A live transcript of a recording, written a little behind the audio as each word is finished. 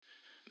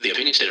The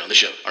opinions stated on this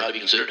show are not to be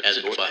considered as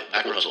endorsed by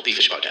Backward Hustle, the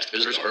fishing podcast.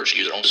 Visitors are urged to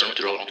use their own discernment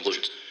to draw their own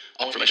conclusions.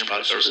 All information,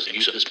 products, services, and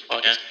use of this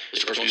podcast is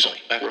for personal use only.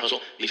 Backward Hustle,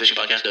 the fishing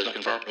podcast, does not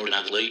confirm nor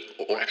deny the validity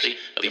or accuracy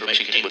of the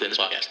information contained within this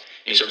podcast.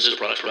 Any services or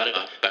products provided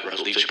by Backward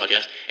Hustle, the fishing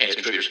podcast, and its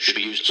contributors should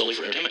be used solely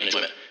for entertainment and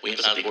enjoyment. We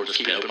emphasize the importance of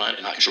keeping an open mind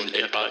and not construing the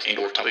data, products,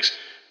 and/or topics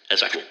as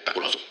factual.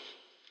 Backward Hustle.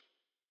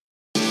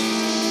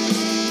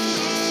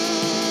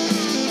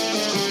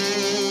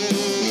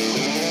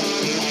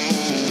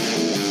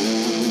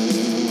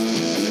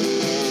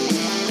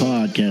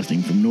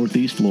 Podcasting from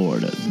Northeast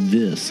Florida,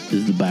 this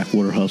is the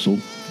Backwater Hustle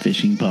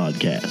Fishing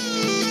Podcast.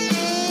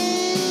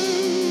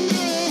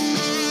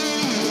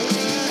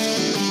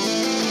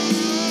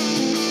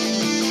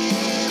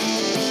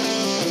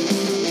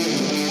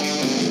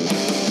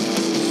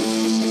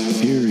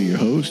 Here are your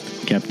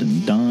hosts,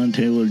 Captain Don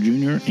Taylor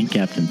Jr. and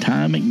Captain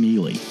Ty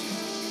McNeely.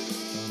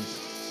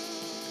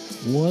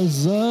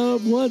 What's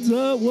up? What's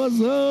up?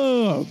 What's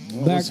up?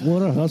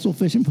 Backwater Hustle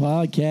Fishing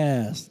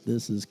Podcast.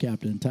 This is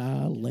Captain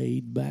Ty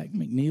Laid Back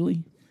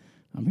McNeely.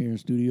 I'm here in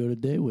studio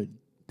today with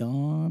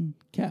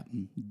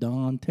Captain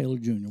Don Taylor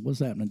Jr. What's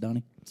happening,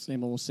 Donnie?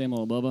 Same old,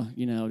 Bubba.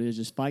 You know how it is.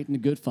 Just fighting a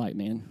good fight,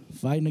 man.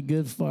 Fighting a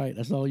good fight.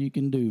 That's all you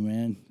can do,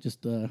 man.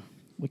 Just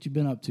what you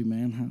been up to,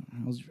 man?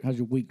 How's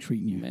your week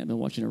treating you? Man, I've been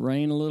watching it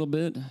rain a little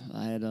bit.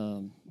 I had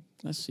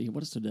let's see,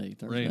 what is today?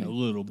 Thursday. Rain a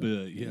little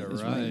bit, yeah,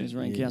 It's right. It's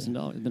rain, cats and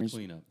dogs.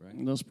 Cleanup, right? A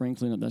little spring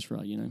cleanup. That's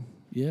right. You know.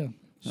 Yeah.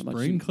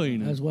 Spring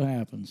cleaning. That's what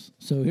happens.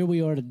 So here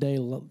we are today,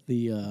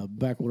 the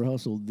Backwater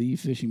Hustle, the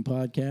fishing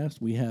podcast.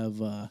 We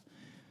have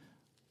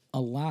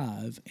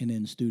alive and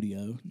in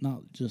studio,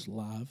 not just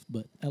live,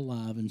 but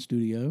alive in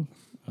studio,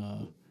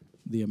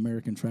 the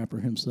American trapper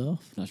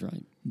himself, That's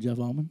right. Jeff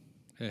Allman.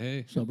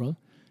 Hey, What's up, brother?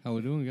 how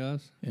we doing,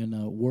 guys? And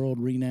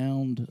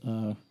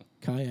world-renowned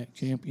kayak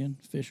champion,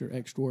 fisher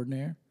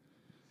extraordinaire,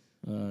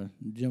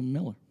 Jim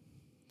Miller.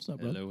 What's up,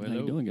 brother? How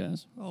you doing,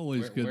 guys?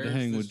 Always good to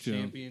hang with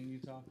Jim. Champion you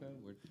talk of?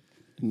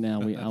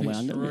 Now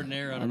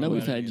Extraordinary. I know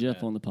we've had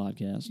Jeff on the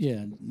podcast. Yeah,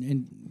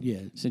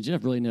 and So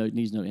Jeff really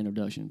needs no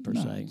introduction per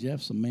se.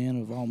 Jeff's a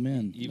man of all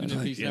men. Even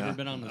if he's never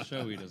been on the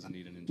show, he doesn't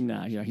need an introduction.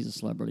 Nah, yeah, he's a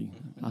celebrity.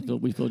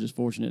 We feel just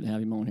fortunate to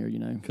have him on here. You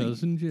know.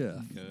 Cousin Jeff.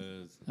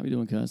 How you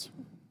doing, cuz?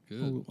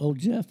 Good. Old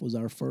Jeff was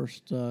our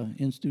first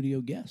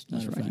in-studio guest.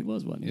 That's matter of right. He fact.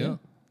 was, wasn't he? Yeah,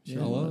 Sure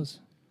sure was.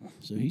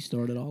 So he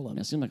started all of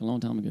It it. seemed like a long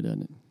time ago,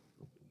 doesn't it?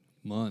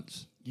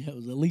 Months. Yeah, it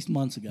was at least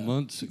months ago.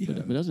 Months ago.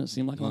 But doesn't it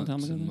seem like a long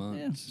time Months ago? and though?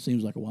 Yeah, months.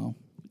 seems like a while.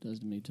 It does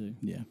to me too.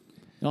 Yeah.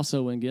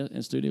 Also,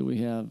 in studio we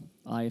have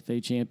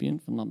IFA champion,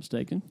 if I'm not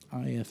mistaken.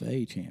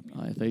 IFA champion.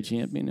 IFA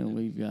champion, and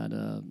we've got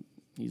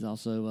he's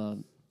also a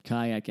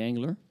kayak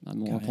angler.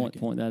 I'm going to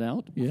point that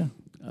out. Yeah.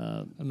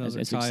 Another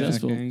it's kayak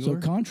successful. So angler.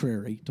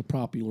 contrary to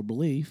popular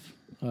belief,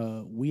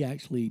 we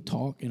actually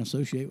talk and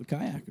associate with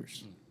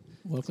kayakers.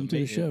 Welcome to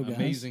the show, guys.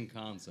 Amazing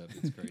concept.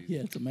 It's crazy.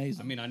 Yeah, it's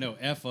amazing. I mean, I know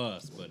F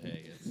us, but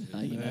hey, it's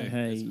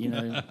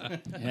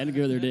Had to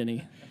go there, didn't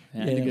he?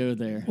 Had to go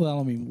there. Well,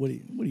 I mean, what do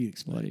you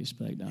expect? What do you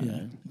expect? I Yeah,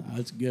 know. no,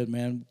 it's good,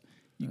 man.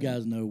 You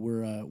guys know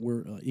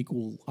we're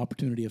equal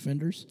opportunity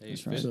offenders. hey,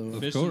 right. So- Of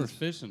fishing's course.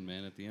 fishing,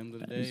 man. At the end of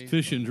the day,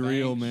 Fishing's bank,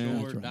 real, man.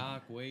 Shore, That's right.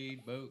 dock,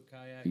 wade, boat,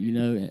 kayak. You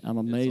know, I'm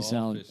amazed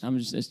all how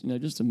fishing. I'm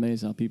just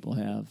amazed how people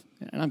have,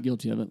 and I'm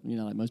guilty of it. You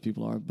know, like most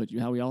people are, but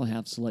how we all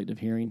have selective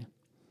hearing.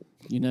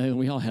 You know,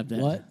 we all have that.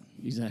 What?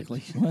 Exactly.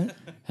 What?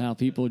 How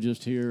people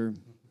just hear,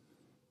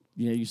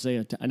 you say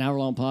an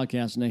hour-long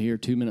podcast and they hear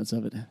 2 minutes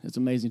of it. It's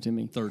amazing to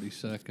me. 30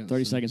 seconds.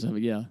 30 seconds of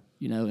it, yeah.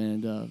 You know,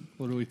 and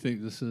What do we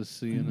think this is,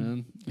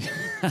 CNN?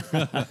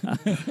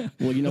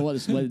 well, you know what?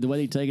 The way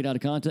they take it out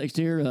of context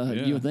here,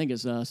 you would think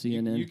it's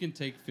CNN. You can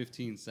take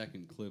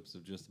 15-second clips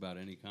of just about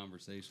any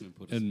conversation and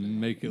put a spin And on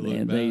make it. it look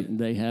and bad.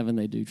 they have and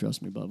they do,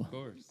 trust me, Bubba. Of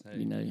course. Hey,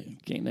 You know,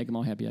 can't make them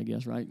all happy, I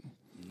guess, right?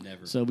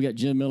 never. So we got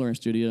Jim Miller in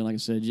studio, and like I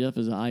said, Jeff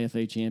is an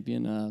IFA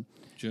champion.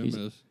 Jim he's-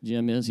 is.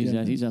 Jim is. He's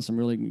Jim had some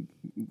really.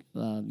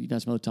 You've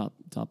had some other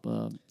top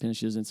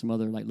finishes in some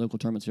other like local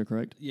tournaments here,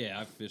 correct? Yeah,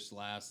 I've fished the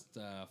last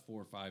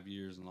 4 or 5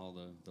 years in all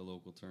the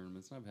local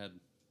tournaments. I've had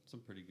some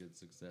pretty good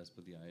success,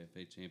 but the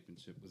IFA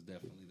championship was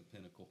definitely the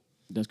pinnacle.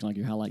 That's kind of like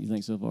your highlight, you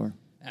think, so far?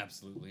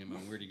 Absolutely. I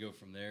mean, where do you go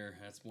from there?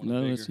 That's one No,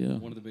 of it's- yeah.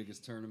 one of the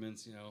biggest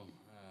tournaments. You know,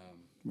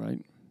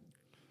 Right.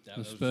 that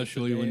was just a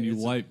Especially day- when you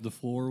it's a- wipe the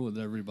floor with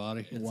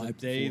everybody. It's Wipe a the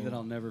day floor. that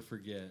I'll never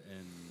forget,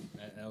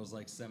 and that was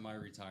like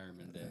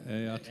semi-retirement day.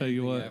 Hey, I'll tell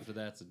you Anything what. After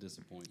that's a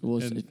disappointment.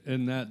 Well, And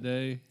in that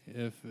day,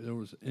 if there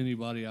was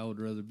anybody I would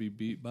rather be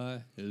beat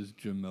by, is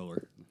Jim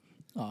Miller.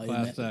 Oh,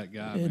 Class that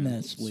guy, Isn't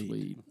man. that sweet?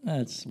 Sweet.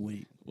 That's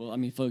sweet. well, I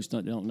mean, folks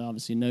don't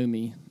obviously know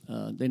me.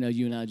 They know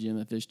you and I, Jim,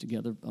 have fished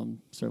together on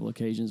several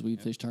occasions.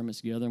 We've fished tournaments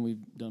together, and we've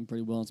done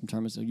pretty well in some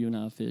tournaments that you and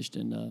I have fished.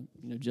 And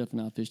Jeff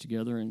and I fished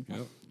together, and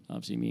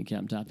obviously me and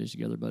Captain Ty fished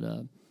together.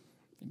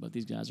 But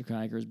these guys are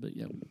kayakers. But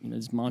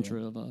this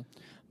mantra of.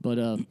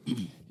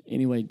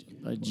 Anyway,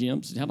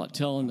 Jim, how about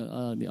telling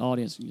the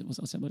audience?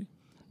 What's that, buddy?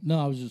 No,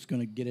 I was just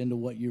going to get into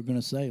what you're going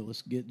to say.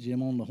 Let's get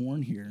Jim on the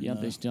horn here. Yeah,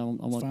 and, basically, I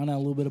want find out a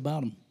little bit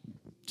about him.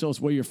 tell us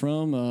where you're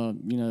from.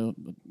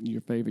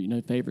 Your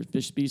favorite, favorite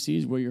fish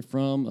species, where you're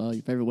from,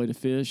 your favorite way to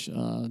fish.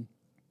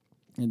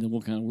 and then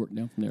we'll kind of work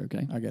down from there.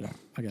 Okay. I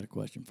got a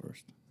question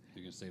first.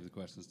 You're gonna save the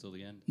questions till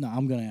the end. No,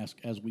 I'm going to ask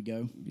as we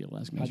go. You'll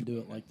ask I me. do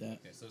it like that.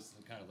 Okay, so it's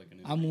kind of like an.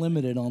 I'm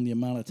limited on the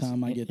amount of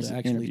time I get It's to an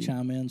actually interview.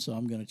 chime in, so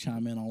I'm going to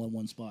chime in all in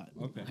one spot.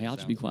 Okay. Hey, I'll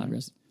just be quiet.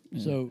 Rest.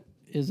 Yeah. So,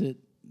 is it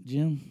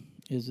Jim?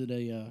 Is it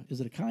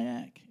a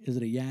kayak? Is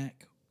it a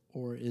yak,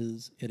 or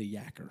is it a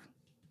yacker?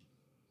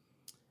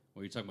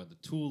 Well, you're talking about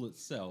the tool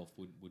itself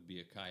would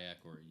be a kayak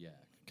or a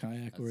yak.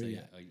 Kayak I'd or a say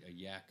yak? a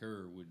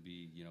yacker would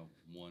be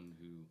one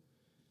who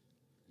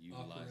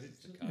utilizes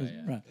the Is-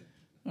 kayak. Right.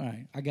 All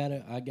right. I got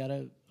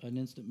an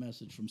instant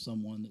message from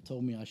someone that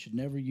told me I should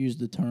never use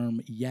the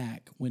term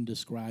yak when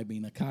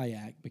describing a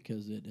kayak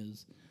because it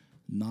is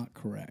not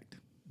correct.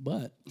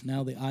 But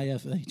now the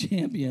IFA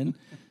champion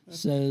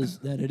says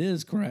that it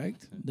is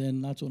correct,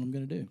 then that's what I'm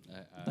going to do.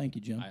 Thank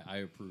you, Jim. I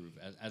approve.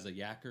 As a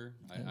yacker,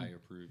 I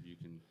approve. You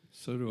can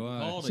So do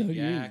I. call it So a do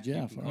you, yak,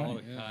 Jeff, you can all call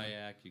right. it a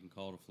kayak, you can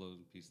call it a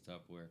floating piece of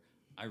Tupperware.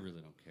 I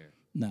really don't care.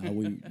 No,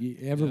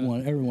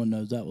 everyone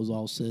knows that was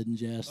all said and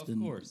jest. Of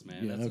and, course,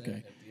 man. Yeah, That's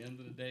okay. At the end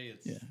of the day,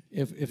 it's Yeah.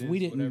 If it we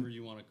is didn't, whatever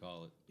you want to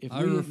call it. if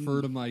I we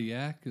refer to my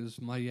yak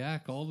as my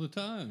yak all the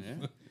time.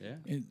 Yeah.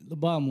 And the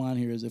bottom line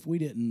here is if we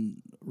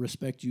didn't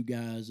respect you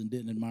guys and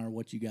didn't admire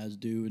what you guys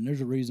do, and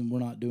there's a reason we're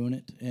not doing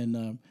it,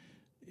 and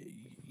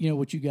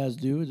what you guys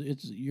do is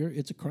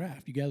it's a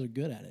craft. You guys are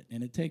good at it,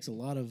 and it takes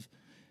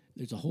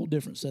there's a whole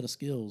different set of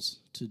skills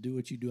to do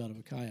what you do out of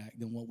a kayak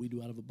than what we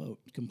do out of a boat.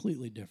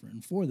 Completely different,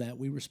 and for that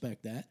we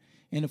respect that.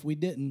 And if we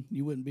didn't,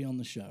 you wouldn't be on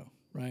the show,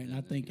 right? And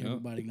I think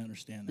everybody can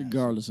understand that.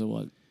 regardless of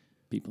what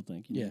people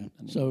think. Yeah. I mean,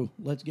 So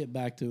let's get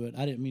back to it.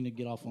 I didn't mean to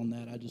get off on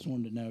that. I just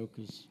wanted to know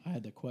because I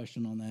had the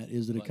question on that.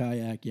 Is it a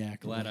kayak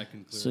yak? Glad I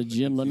can clear So up the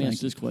Jim, let me Thank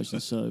ask this question.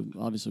 So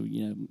obviously,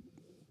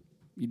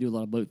 you do a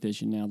lot of boat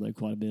fishing now, though,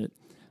 quite a bit.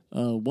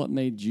 What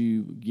made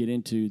you get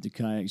into the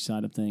kayak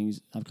side of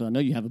things? Because I know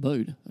you have a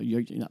boat.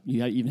 You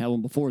even had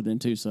one before then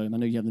too. So I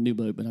know you have the new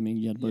boat, but I mean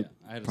you had a boat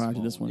I had a prior to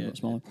small this one. one, Yeah, a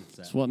small one.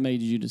 exactly. So what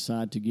made you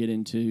decide to get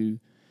into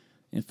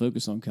and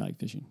focus on kayak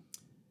fishing?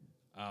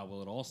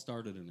 Well, it all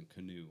started in a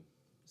canoe.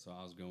 So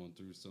I was going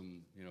through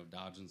some,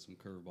 dodging some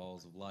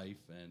curveballs of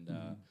life, and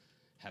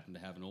happened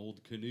to have an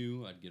old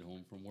canoe. I'd get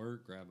home from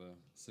work, grab a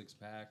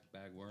 6-pack,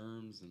 bag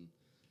worms, and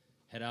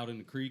head out in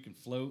the creek and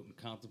float and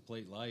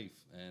contemplate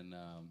life. And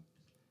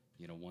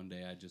one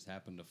day I just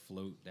happened to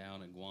float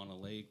down at Guana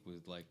Lake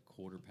with like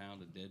 1/4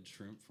 pound of dead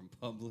shrimp from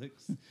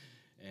Publix,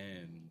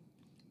 and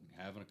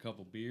having a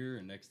couple beer,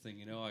 and next thing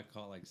you know, I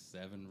caught like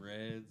 7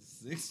 reds,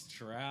 6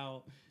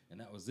 trout, and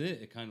that was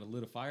it. It kind of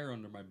lit a fire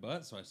under my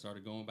butt, so I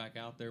started going back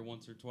out there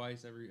once or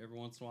twice every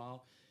once in a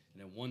while.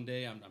 And then one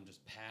day, I'm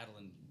just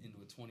paddling into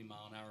a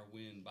 20-mile-an-hour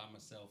wind by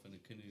myself in a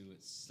canoe.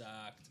 It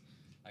sucked.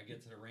 I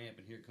get to the ramp,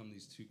 and here come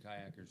these 2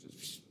 kayakers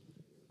just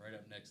right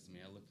up next to me.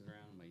 I looked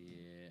around. I'm like,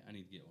 yeah, I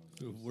need to get one of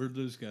those. Where'd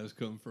those guys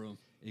come from?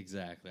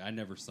 Exactly. I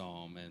never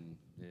saw them, and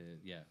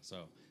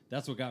so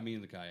that's what got me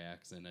into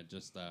kayaks, and I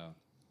just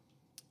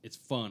it's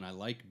fun. I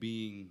like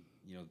being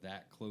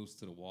that close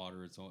to the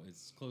water. It's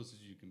as close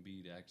as you can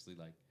be to actually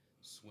like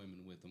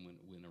swimming with them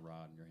with a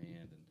rod in your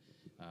hand,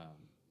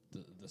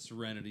 and the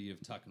serenity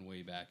of tucking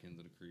way back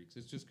into the creeks.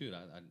 It's just good.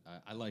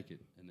 I like it,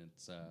 and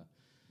it's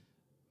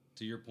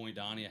to your point,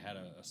 Donnie. I had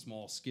a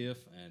small skiff,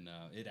 and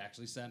it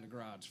actually sat in the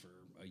garage for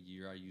a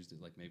year. I used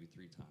it like maybe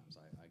 3 times.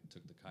 I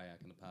took the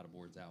kayak and the paddle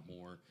boards out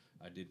more.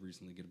 I did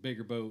recently get a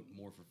bigger boat,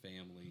 more for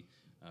family.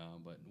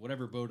 But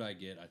whatever boat I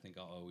get, I think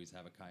I'll always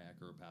have a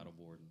kayak or a paddle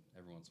board, and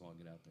every once in a while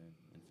I'll get out there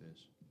and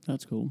fish.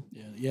 That's cool.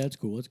 Yeah, it's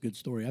cool. It's a good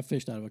story. I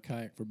fished out of a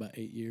kayak for about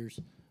 8 years.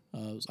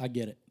 I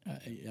get it.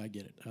 I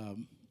get it.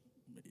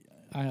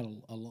 I had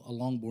a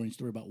longboarding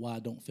story about why I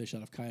don't fish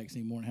out of kayaks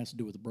anymore, and it has to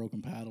do with the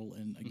broken paddle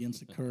and against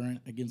the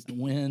current, against the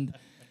wind,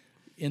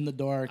 in the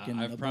dark. And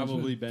I've a bunch of-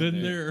 probably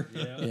been there.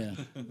 yeah.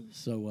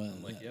 So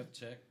I'm like, yep,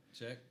 check,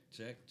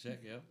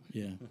 yep.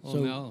 yeah. Well,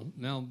 So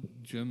now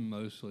Jim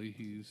mostly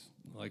he's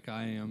like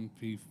I am.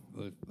 He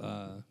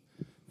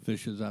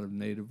fishes out of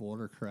native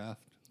watercraft,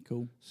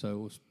 cool. so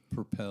it was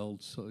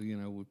propelled. So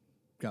we've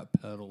got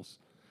pedals,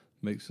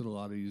 makes it a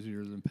lot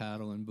easier than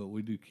paddling. But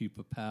we do keep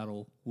a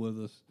paddle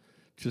with us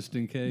just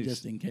in case.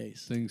 Just in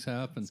case. Things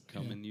happen.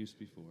 Come in use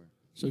before.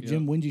 So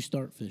Jim, when did you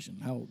start fishing?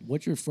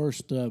 What's your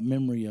first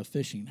memory of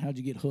fishing? How'd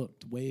you get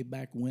hooked? Way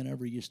back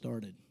whenever you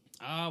started.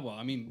 Well,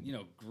 I mean,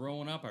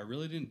 growing up, I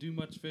really didn't do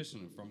much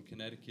fishing. I'm from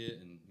Connecticut,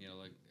 and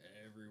like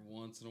every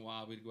once in a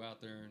while, we'd go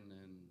out there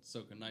and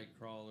soak a night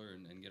crawler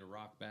and get a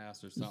rock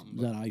bass or something.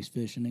 Is that ice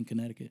fishing in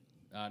Connecticut?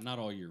 Not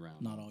all year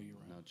round. Not all year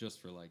round. No,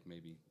 just for like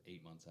maybe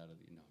 8 months out of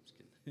the year. No, I'm just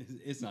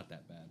kidding. It's not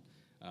that bad.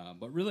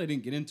 But really, I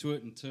didn't get into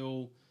it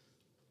until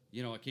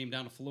I came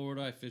down to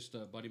Florida. I fished. A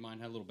buddy of mine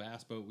had a little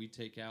bass boat. We'd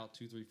take out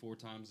 2, 3, 4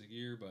 times a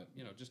year, but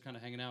just kind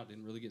of hanging out.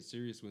 Didn't really get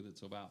serious with it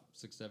until about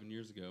 6, 7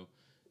 years ago.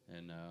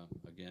 And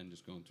again,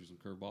 just going through some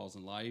curveballs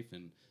in life,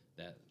 and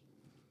that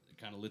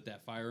kind of lit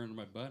that fire under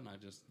my butt, and I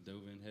just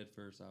dove in head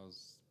first. I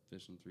was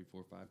fishing 3,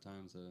 4, 5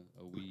 times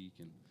a week,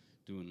 and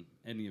doing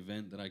any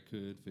event that I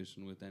could,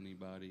 fishing with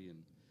anybody,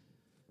 and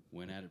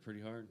went at it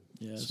pretty hard.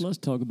 Yeah. So let's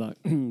talk about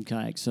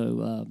kayak.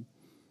 So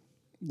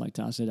like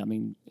Ty said, I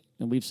mean,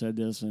 and we've said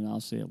this, and I'll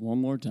say it one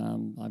more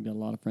time. I've got a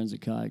lot of friends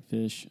that kayak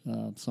fish.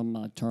 Some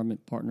of my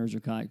tournament partners are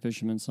kayak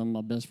fishermen. Some of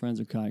my best friends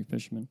are kayak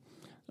fishermen.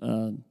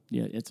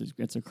 Yeah,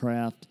 it's a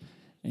craft,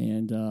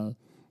 and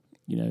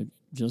you know,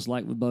 just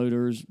like with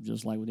boaters,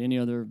 just like with any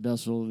other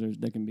vessel,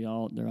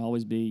 there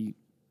always be.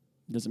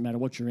 Doesn't matter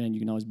what you're in, you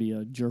can always be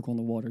a jerk on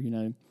the water. You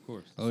know, Of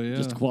course. Oh yeah.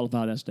 just to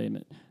qualify that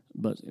statement.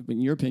 But in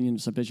your opinion,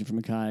 some fishing from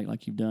a kayak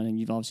like you've done, and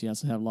you've obviously had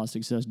to have a lot of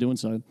success doing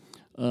so.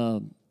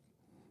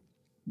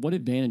 What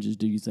advantages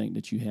do you think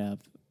that you have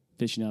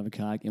fishing out of a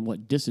kayak, and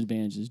what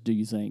disadvantages do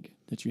you think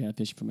that you have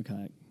fishing from a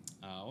kayak?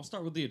 I'll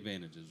start with the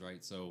advantages,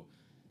 right? So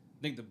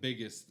I think the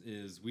biggest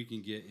is we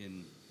can get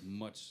in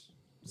much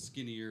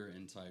skinnier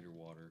and tighter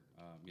water.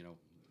 You know,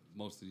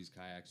 most of these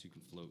kayaks you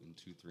can float in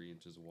 2-3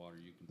 inches of water.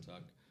 You can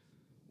tuck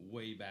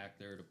way back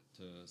there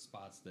to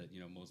spots that, you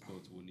know, most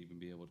boats wouldn't even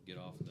be able to get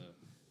off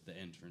the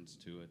entrance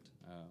to it.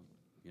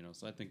 You know,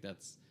 so I think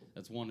that's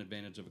one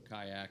advantage of a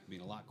kayak,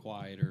 being a lot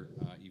quieter.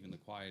 Even the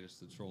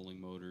quietest of trolling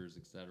motors,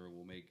 et cetera,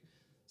 will make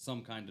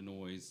some kind of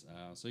noise.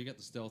 So you got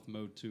the stealth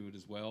mode to it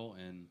as well.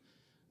 And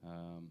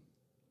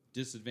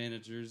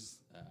disadvantages,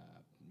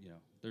 you know,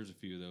 there's a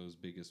few of those.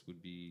 Biggest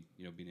would be,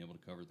 you know, being able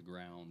to cover the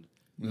ground.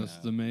 That's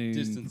the main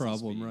Distance and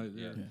problem speed. right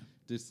there. Yeah.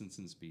 Distance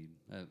and speed.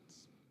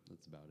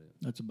 That's about it.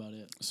 That's about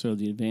it. So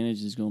the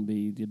advantage is going to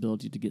be the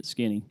ability to get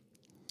skinny,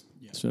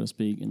 so to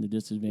speak, and the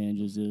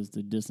disadvantages is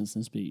the distance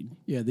and speed.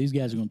 Yeah, these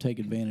guys are going to take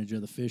advantage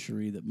of the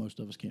fishery that most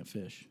of us can't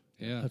fish.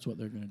 Yeah. That's what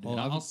they're going to do. And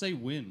I'll say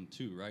wind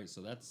too, right?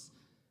 So that's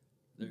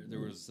there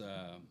was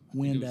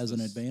Wind it was as an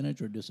this-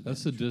 advantage or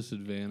disadvantage? That's a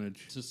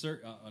disadvantage. to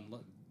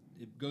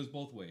it goes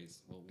both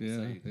ways. We'll Yeah,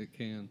 say it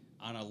can.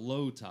 on a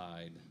low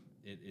tide,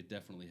 it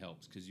definitely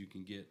helps because you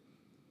can get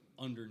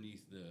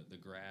underneath the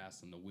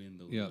grass and the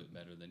wind a little bit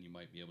better than you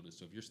might be able to.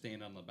 So if you're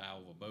standing on the bow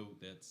of a boat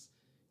that's,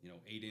 you know,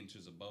 8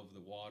 inches above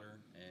the water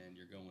and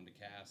you're going to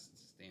cast,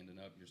 standing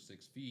up, you're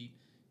 6 feet,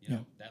 you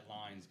know, that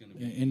line's going to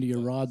be into your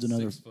rod's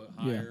another 6 foot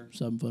higher.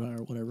 7 foot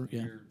higher, whatever. If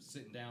Yeah, you're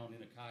sitting down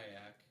in a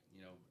kayak,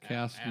 you know,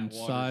 Casting at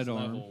water's sidearm.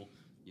 level,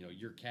 you know,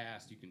 your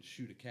cast, you can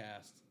shoot a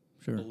cast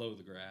Sure. below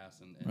the grass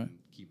and Right.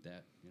 keep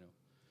that, you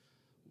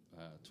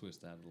know,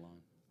 twist out of the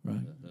line.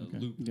 right. The Okay.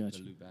 loop, Gotcha.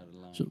 the loop out of the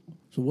line. So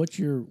what's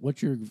your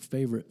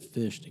favorite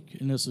fish?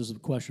 And this is a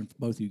question for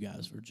both you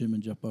guys, for Jim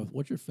and Jeff both.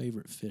 What's your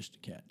favorite fish to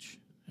catch?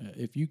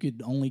 If you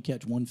could only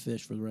catch one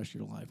fish for the rest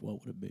of your life, what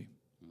would it be?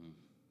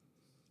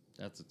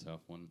 That's a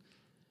tough one.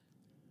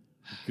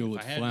 Go If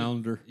with I had to-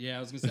 flounder. Yeah,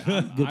 I was gonna say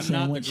I'm not the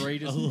sandwich.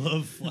 greatest. I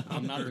love flounder.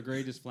 I'm not the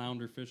greatest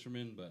flounder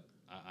fisherman, but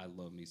I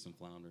love me some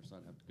flounder, so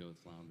I'd have to go with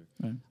flounder.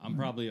 Right. I'm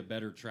probably a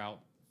better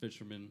trout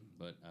fisherman,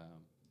 but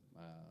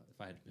if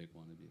I had to pick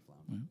one, it'd be a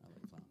flounder. I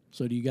like flounder.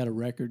 So do you got a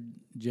record,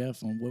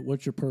 Jeff, on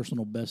what's your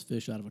personal best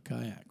fish out of a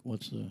kayak?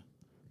 What's the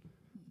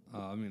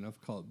I mean, I've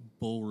caught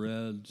bull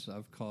reds.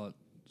 I've caught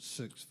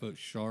 6 foot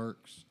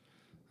sharks.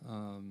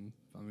 I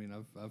mean,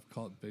 I've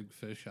caught big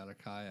fish out of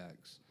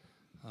kayaks.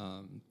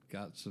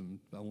 Got some.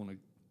 I want to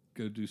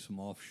go do some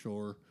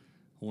offshore.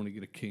 I want to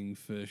get a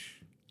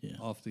kingfish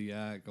off the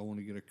yak. I want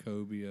to get a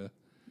cobia.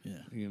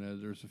 yeah You know,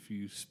 there's a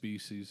few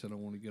species that I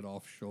want to get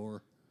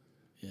offshore.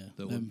 yeah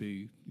That would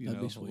be, you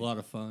that'd know, be a sweet. lot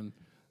of fun.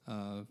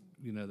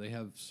 You know, they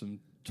have some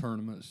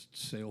tournaments,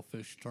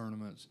 sailfish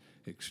tournaments,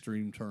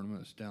 extreme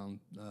tournaments down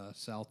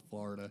South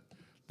Florida.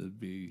 That'd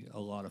be a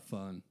lot of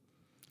fun.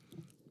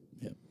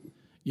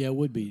 Yeah, it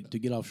would be to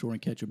get offshore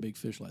and catch a big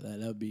fish like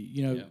that. That would be,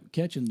 you know,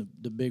 catching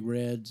the big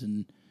reds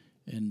and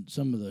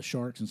some of the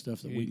sharks and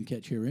stuff that we can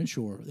catch here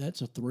inshore.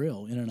 That's a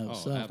thrill in and of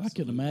itself. I could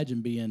absolutely.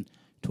 imagine being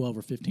 12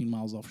 or 15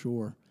 miles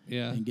offshore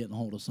and getting a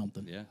hold of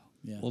something. Yeah.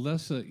 Yeah. Well,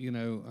 that's you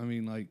know, I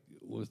mean, like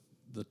with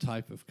the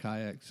type of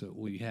kayaks that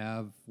we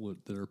have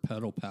that are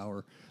pedal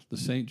power, the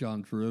St.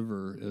 Johns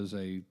River is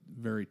a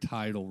very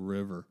tidal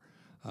river.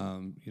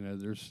 You know,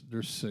 there's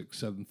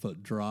 6-7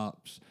 foot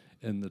drops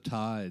in the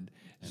tide,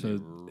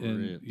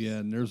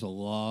 and there's a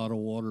lot of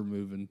water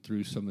moving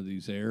through some of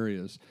these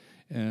areas,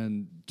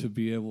 and to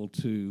be able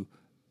to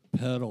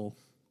pedal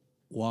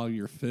while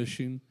you're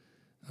fishing,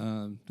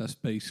 that's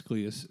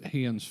basically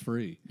hands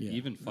free. Yeah.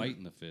 Even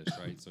fighting the fish,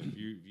 right? So if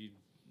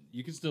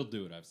you can still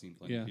do it. I've seen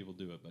plenty of people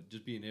do it, but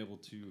just being able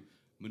to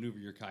maneuver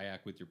your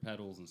kayak with your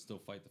pedals and still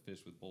fight the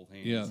fish with both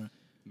hands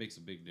makes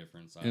a big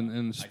difference.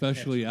 And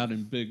especially out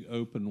in big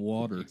open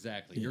water.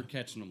 Exactly. You're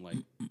catching them like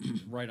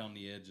right on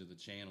the edge of the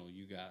channel.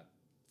 You got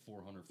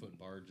 400-foot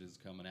barges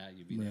coming at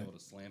you. Being able to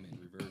slam it in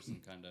reverse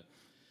and kind of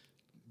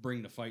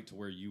bring the fight to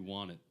where you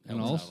want it. And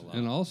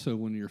also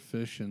when you're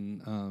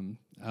fishing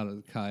out of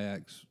the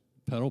kayaks,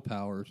 pedal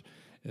powers,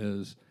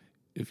 is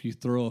if you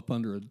throw up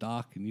under a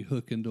dock and you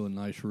hook into a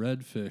nice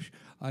redfish,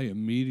 I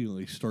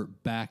immediately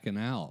start backing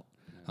out.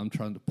 I'm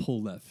trying to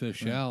pull that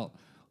fish out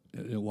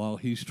while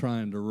he's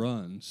trying to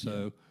run.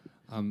 So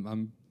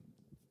I'm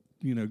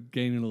you know,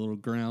 gaining a little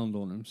ground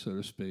on him, so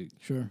to speak.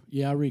 Sure.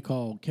 Yeah, I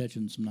recall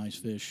catching some nice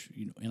fish,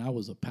 you know, and I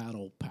was a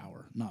paddle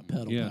power, not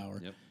pedal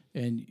power. Yep.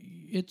 And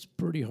it's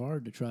pretty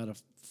hard to try to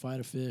fight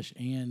a fish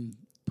and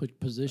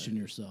position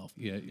yourself.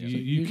 Yeah, So you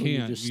usually you're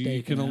can't. just You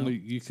staking can out. only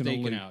you can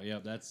Staking only out, yeah.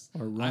 That's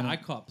Or running. I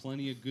caught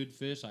plenty of good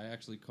fish. I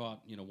actually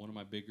caught one of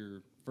my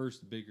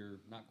first bigger,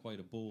 not quite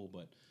a bull,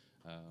 but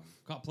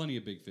caught plenty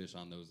of big fish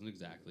on those. And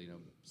exactly,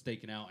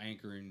 staking out,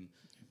 anchoring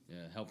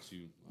helps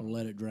you. Or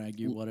let it drag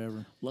you,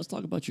 whatever. Let's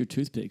talk about your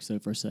toothpicks, though,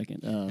 for a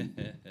second.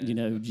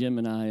 Jim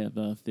and I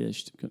have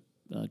fished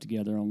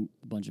together on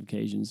a bunch of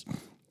occasions,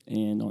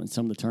 and on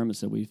some of the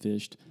tournaments that we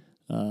fished,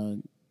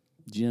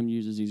 Jim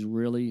uses these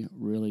really,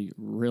 really,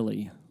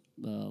 really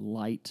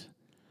light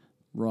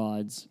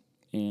rods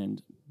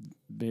and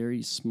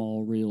very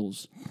small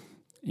reels.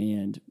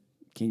 And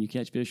can you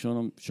catch fish on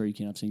them? Sure you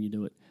can. I've seen you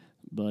do it.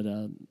 But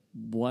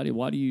why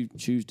do you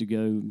choose to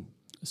go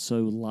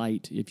so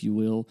light, if you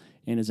will?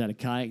 And is that a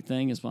kayak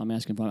thing? That's what I'm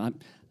asking for.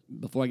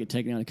 Before I get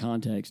taken out of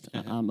context,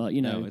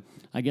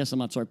 I guess I'm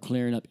going to start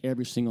clearing up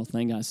every single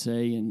thing I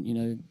say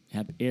and,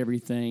 have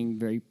everything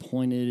very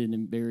pointed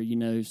and very,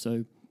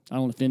 so I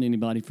don't want to offend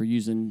anybody for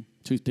using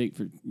toothpicks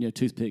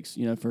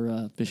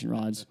for fishing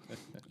rods,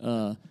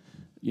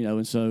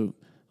 and so,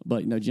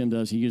 but, Jim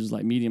does, he uses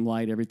like medium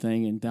light,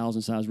 everything and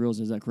 1,000 size reels.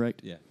 Is that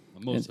correct? Yeah.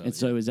 And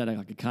so is that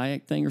like a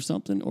kayak thing or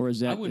something? Or is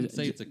that? I wouldn't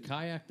say it's a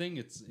kayak thing.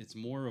 It's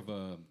more of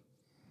a,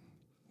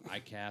 I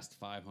cast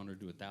 500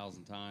 to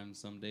 1,000 times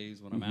some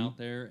days when I'm out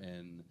there,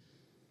 and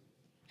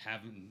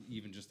having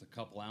even just a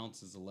couple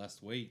ounces of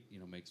less weight,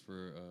 makes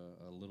for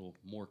a little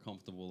more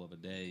comfortable of a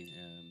day,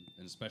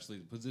 and especially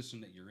the position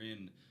that you're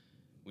in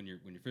when you're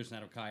fishing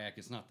out of a kayak.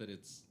 It's not that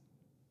it's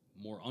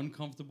more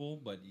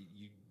uncomfortable, but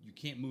you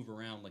can't move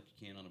around like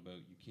you can on a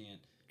boat. You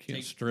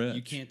can't stretch.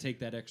 You can't take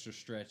that extra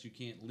stretch. You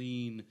can't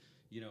lean,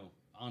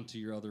 onto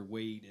your other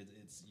weight.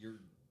 You're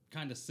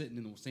kind of sitting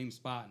in the same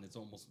spot, and it's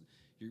almost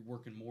you're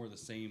working more of the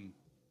same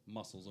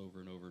muscles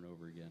over and over and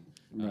over again.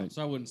 Right.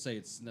 So I wouldn't say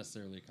it's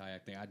necessarily a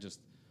kayak thing.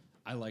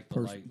 I like the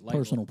light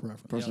personal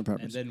preference. Personal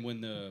preference. And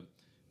then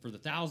for the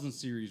 1,000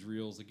 series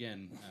reels,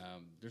 again,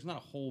 there's not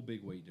a whole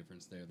big weight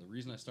difference there. The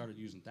reason I started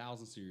using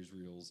 1,000 series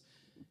reels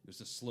was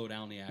to slow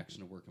down the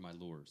action of working my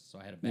lures. So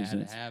I had a Makes bad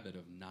sense. habit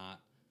of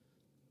not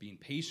being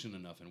patient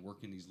enough and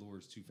working these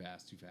lures too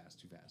fast.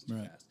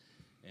 Right.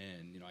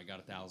 And I got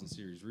 1,000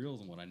 series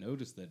reels, and what I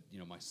noticed that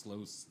my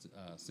slow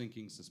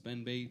sinking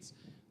suspend baits,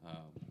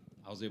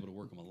 I was able to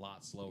work them a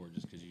lot slower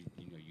just because you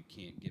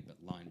can't get the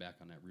line back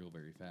on that reel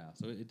very fast.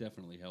 So it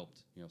definitely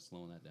helped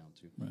slowing that down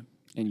too. Right.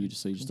 And you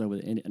just start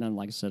with it. And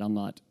like I said, I'm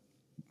not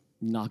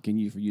knocking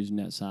you for using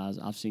that size.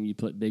 I've seen you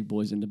put big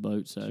boys in the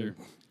boat, so Sure.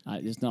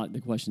 It's not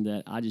the question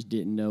that I just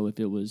didn't know if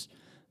it was.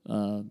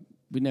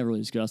 We never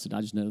really discussed it.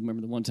 I just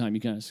remember the one time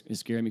you kind of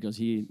scared me because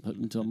he hooked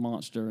into a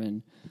monster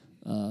and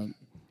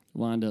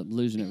wound up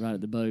losing it right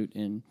at the boat,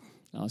 and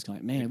I was kind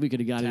of like, man, we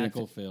could have got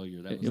Tackle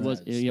failure. That It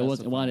was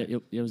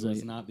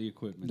was not the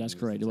equipment. That's it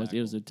was correct. the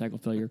It was a tackle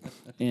failure,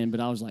 but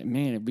I was like,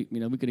 man, if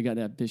we could have got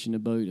that fish in the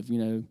boat if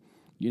you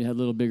had a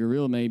little bigger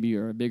reel maybe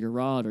or a bigger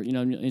rod or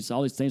it's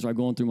all these things are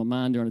going through my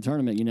mind during the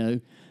tournament,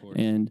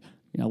 and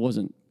I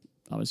wasn't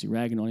obviously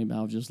ragging on him, but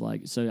I was just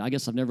like, so I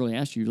guess I've never really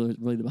asked you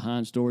really the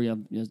behind story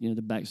of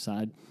the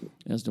backside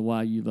as to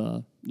why you've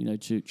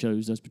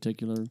chose those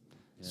particular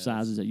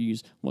sizes that you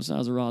use. What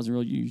size of rods and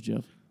reel you use,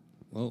 Jeff?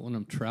 Well, when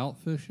I'm trout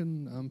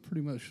fishing, I'm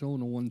pretty much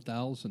showing a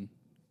 1,000.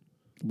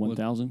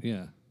 1,000?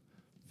 Yeah.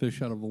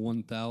 Fish out of a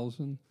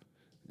 1,000,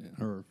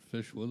 or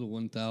fish with a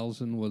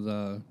 1,000 with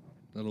a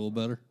little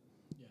better.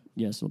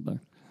 Yes, a little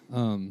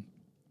better.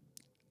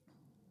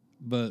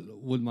 But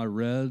with my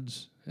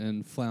reds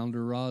and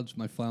flounder rods,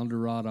 my flounder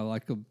rod, I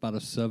like about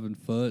a 7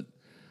 foot.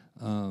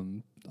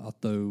 I'll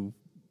throw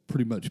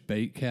pretty much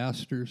bait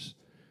casters.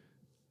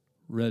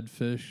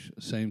 Redfish,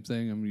 same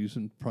thing. I'm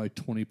using probably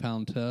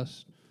 20-pound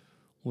test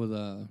with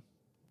a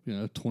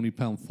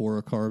 20-pound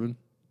fluorocarbon.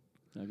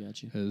 I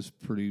got you. Is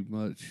pretty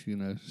much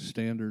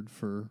standard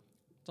for.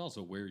 It's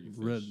also where you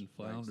fish. Red and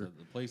flounder. Like, so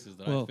the places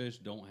that I fish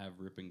don't have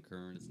ripping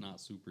current. It's not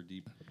super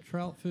deep.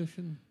 Trout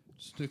fishing,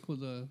 stick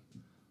with the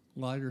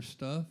lighter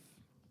stuff.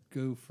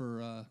 Go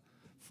for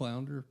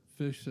flounder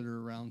fish that are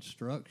around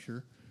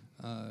structure.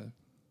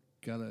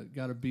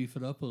 Gotta beef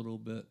it up a little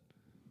bit.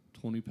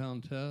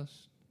 20-pound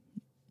test,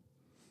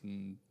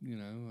 and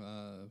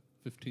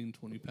 15,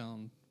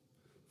 20-pound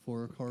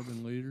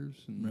fluorocarbon leaders.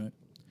 And Right.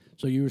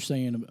 So you were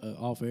saying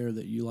off air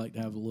that you like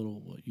to have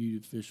you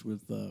fish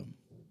with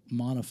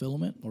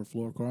monofilament or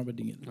fluorocarbon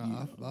to get.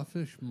 I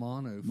fish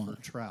mono for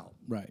trout.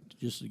 Right,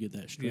 just to get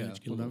that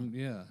stretch. I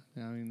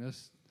mean,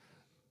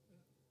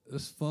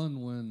 it's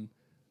fun when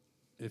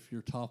if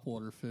you're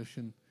topwater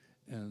fishing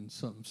and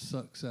something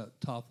sucks that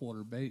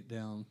topwater bait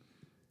down,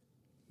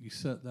 you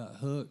set that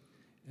hook,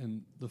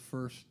 and the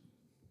first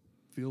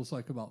feels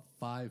like about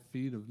 5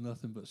 feet of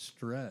nothing but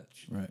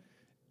stretch. Right.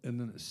 And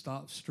then it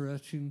stops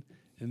stretching,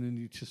 and then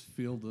you just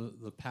feel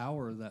the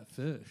power of that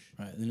fish.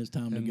 Right. Then it's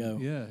time to go.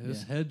 Yeah,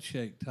 it's head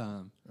shake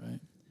time. Right.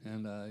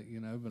 And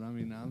but I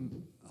mean,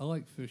 I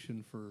like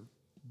fishing for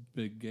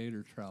big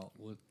gator trout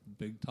with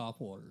big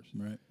topwaters.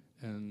 Right.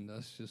 And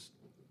that's just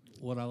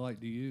what I like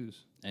to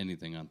use.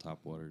 Anything on top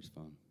water is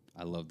fun.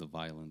 I love the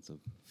violence of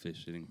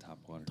fish hitting top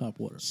water. Top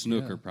water.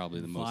 Snooker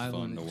probably the most fun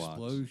Violent to watch.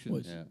 explosions.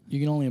 Well, Yeah. You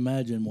can only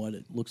imagine what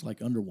it looks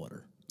like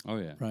underwater, Oh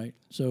yeah. right?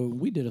 So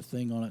we did a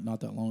thing on it not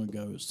that long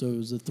ago. So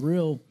is the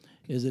thrill?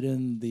 Is it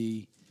in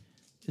the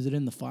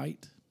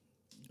fight?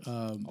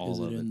 All is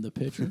of it in it. the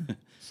picture?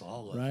 It's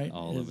all of Right?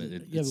 All Is of it.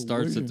 It, yeah, it but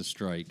starts where's at your- the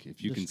strike.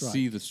 If you the can strike.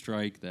 see the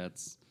strike,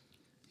 that's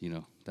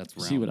that's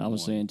round See what I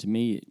was one. saying. To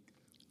me,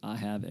 I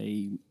have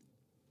a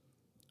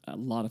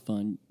lot of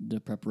fun. The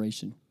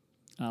preparation.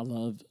 I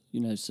love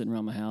sitting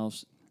around my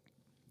house,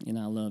 and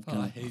I love Oh,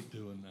 kind I of. hate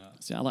doing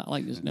that. See, I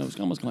like this. No, it's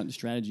almost like the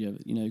strategy of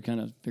it. Kind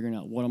of figuring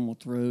out what I'm gonna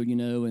throw.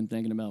 And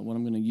thinking about what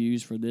I'm gonna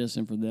use for this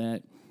and for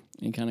that,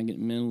 and kind of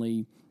getting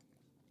mentally,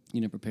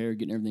 prepared,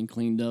 getting everything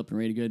cleaned up and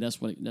ready to go. That's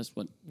what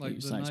Like the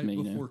excites night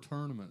me. before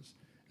tournaments,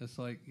 it's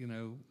like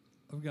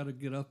I've got to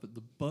get up at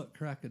the butt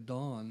crack of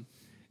dawn,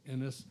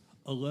 and it's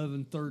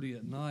 11:30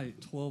 at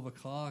night, 12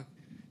 o'clock,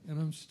 and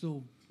I'm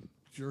still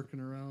jerking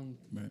around,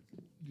 Right.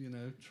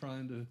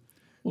 trying to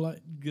Well,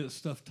 get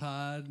stuff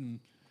tied,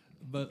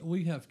 but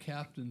we have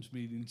captains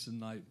meetings the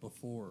night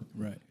before.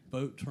 right.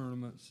 Boat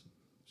tournaments,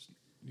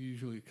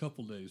 usually a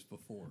couple days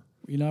before.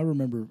 I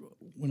remember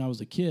when I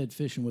was a kid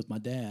fishing with my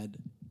dad.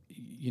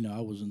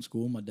 I was in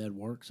school. My dad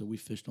worked, so we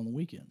fished on the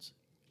weekends.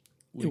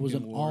 It was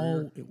an Weekend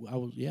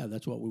warrior.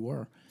 That's what we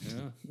were.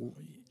 Yeah.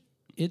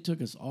 It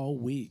took us all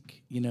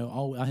week.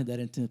 I had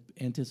that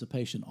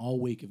anticipation all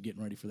week of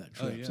getting ready for that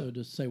trip. yeah. So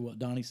to say what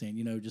Donnie's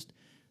saying,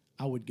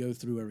 I would go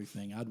through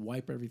everything. I'd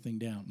wipe everything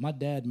down. My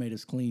dad made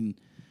us clean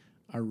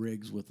our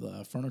rigs with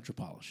furniture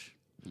polish.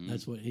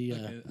 That's what he.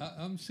 Okay,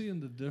 I'm seeing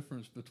the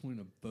difference between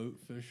a boat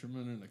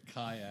fisherman and a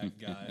kayak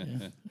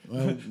guy.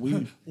 Well,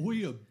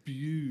 We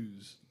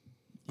abuse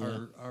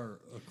our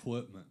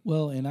equipment.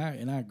 well, and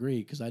I agree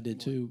because I did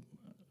too.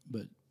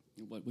 But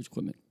Which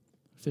equipment?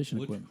 fishing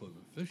Which equipment.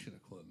 equipment? Fishing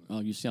equipment. Oh,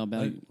 you see how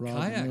bad?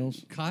 Rods and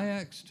reels.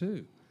 Kayaks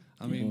too.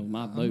 I mean, Well,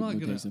 my I'm boat not would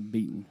gonna. take some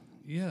beating.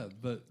 Yeah,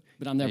 but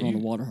But I'm never on the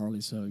water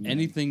hardly, so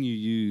Anything you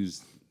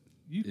use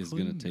you is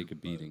clean going to take your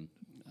a beating.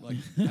 boat,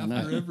 like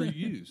after every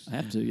use. I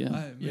have to.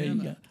 Yeah. Yeah, you Man,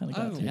 kinda I got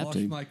haven't to. Have washed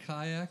to. my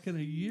kayak in a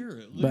year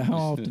at least. But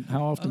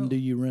how often do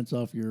you rinse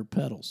off your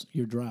pedals,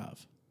 your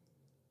drive?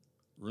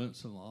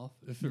 Rinse them off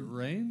if it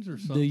rains or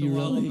something you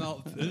while really? I'm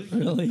out fishing.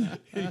 Really?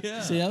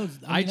 Yeah. See,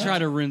 I try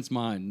to rinse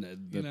mine,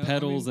 the know, I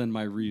pedals mean- and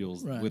my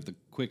reels Right. with the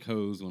quick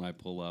hose when I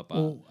pull up.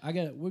 Well,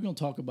 we're going to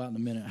talk about in a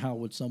minute how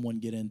would someone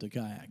get into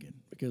kayaking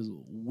because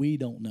we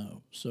don't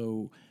know.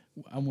 So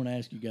I'm going to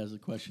ask you guys a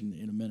question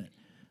in a minute.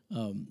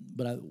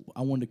 But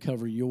I wanted to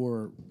cover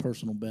your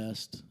personal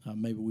best.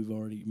 Maybe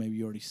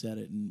you already said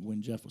it, and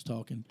when Jeff was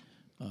talking,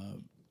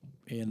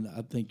 and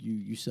I think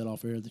you said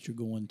off air that you're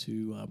going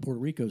to Puerto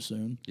Rico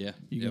soon. Yeah,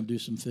 You going yep. to do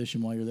some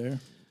fishing while you're there?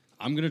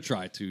 I'm going to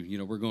try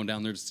to. We're going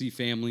down there to see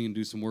family and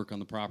do some work on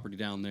the property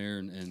down there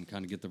and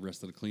kind of get the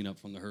rest of the cleanup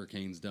from the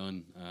hurricanes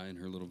done in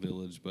her little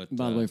village. But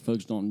By the way,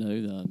 folks don't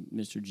know,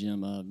 Mr.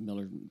 Jim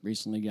Miller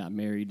recently got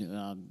married.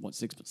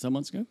 7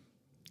 months ago?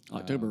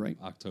 October, right?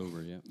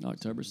 October, yeah.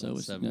 October. So About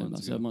it's 7 months about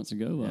ago. 7 months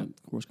ago. Yeah.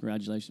 Of course,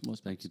 congratulations. Well,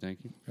 Thank you.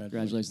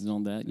 Congratulations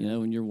on that.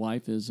 And your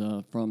wife is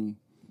from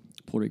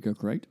Puerto Rico,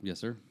 correct? Yes,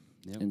 sir.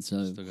 Yep. And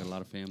so- still got a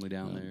lot of family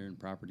down there and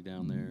property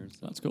down there.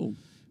 So. That's cool.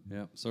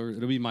 Yeah, so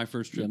it'll be my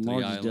first Yeah, trip to the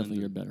Marge is island. definitely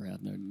your better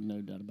half.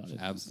 No doubt about it.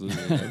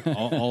 Absolutely,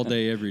 all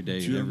day, every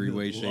day, in every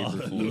way, shape,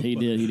 or form. He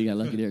did. He got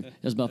lucky there.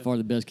 That's by far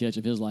the best catch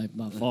of his life,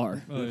 by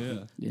far. Oh yeah. Yeah, I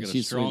got a she's a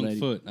sweet strong lady.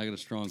 foot. I got a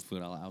strong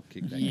foot. I'll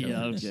kick that. Yeah,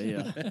 coverage. okay,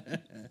 yeah.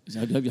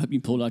 So I hope you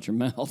pulled out your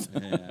mouth.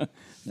 Yeah.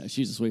 No,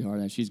 she's a sweetheart.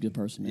 And she's a good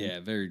person. Man. Yeah,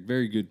 very,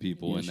 very good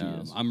people, Yeah, and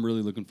she is. I'm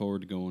really looking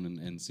forward to going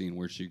and seeing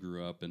where she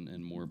grew up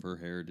and more of her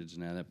heritage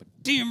and all that. But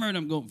damn right,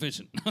 I'm going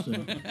fishing.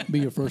 Be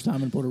your first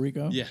time in Puerto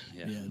Rico? yeah,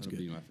 it's it'll good.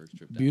 be my first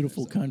trip. Down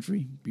Beautiful there, so.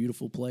 country,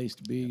 beautiful place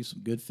to be.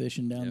 Some good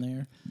fishing down Yep.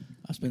 there.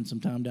 I spent some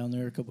time down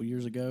there a couple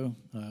years ago.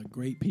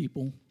 Great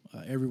people.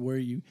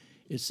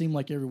 It seemed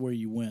like everywhere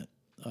you went,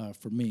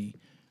 for me,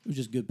 it was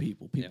just good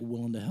people. People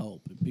willing to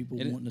help. People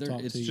And wanting to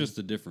talk it's to you. just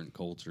a different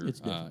culture. It's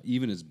different.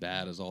 Even as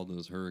bad as all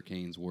those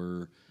hurricanes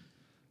were,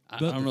 I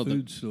But don't the know.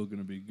 food's still going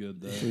to be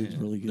good though. Food's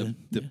really good.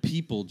 The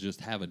people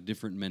just have a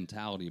different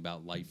mentality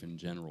about life in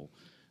general.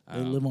 They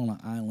live on an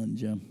island,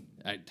 Jim.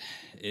 That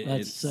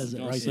That says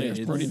it right there. It's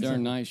pretty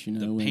darn nice,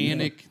 The when,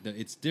 panic,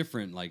 it's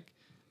different. Like,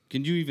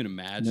 can you even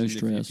imagine No if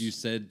stress. you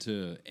said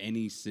to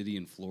any city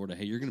in Florida,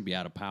 "Hey, you're going to be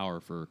out of power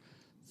for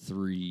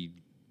 3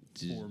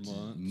 4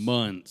 months.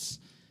 months,"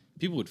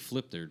 people would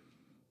flip their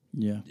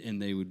Yeah.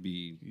 and they would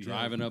be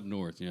driving up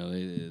north.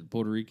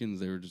 Puerto Ricans,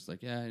 they were just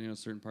like, yeah,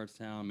 certain parts of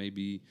town,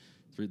 maybe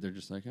 3. They're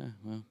just like,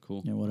 well,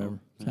 cool. Yeah,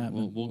 whatever. It's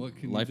happening. What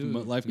can you life do?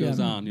 life Yeah, goes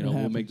I on. mean, it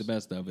We'll make the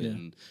happens. best of it. Yeah.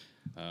 And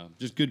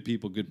just good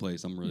people, good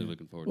place. I'm really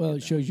looking forward Well, to it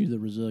it. shows you the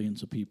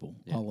resilience of people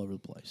Yeah. all over the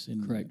place.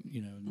 And, Correct.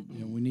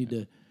 We need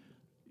to.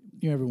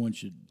 Everyone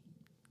should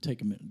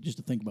take a minute just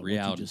to think about what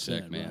Reality you just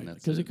check, said, man. right?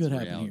 That's Because it. it could It's a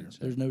happen reality here. check.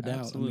 There's no doubt.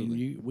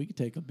 Absolutely. We could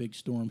take a big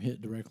storm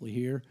hit directly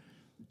here.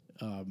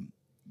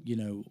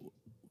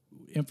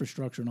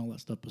 Infrastructure and all that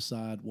stuff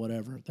aside,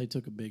 whatever. They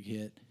took a big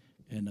hit,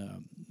 and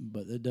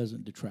but it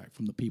doesn't detract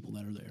from the people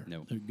that are there.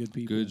 No. They're good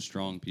people. Good,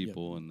 strong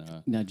people, and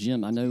Now,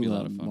 Jim, I know be a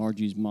lot of fun.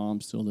 Margie's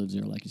mom still lives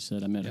there, like you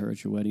said. I met her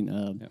at your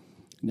wedding.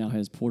 Now,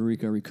 has Puerto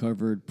Rico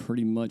recovered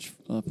pretty much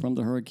from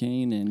the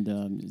hurricane,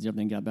 and has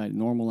everything got back to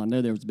normal? I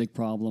know there was a big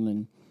problem,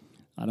 and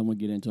I don't want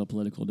to get into a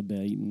political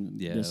debate and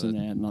this and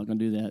that. I'm not going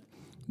to do that.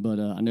 But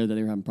I know that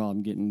they were having a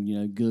problem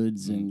getting,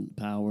 goods and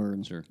power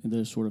and, Sure. and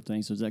those sort of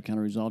things. So has that kind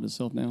of resolved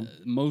itself now?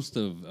 most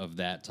of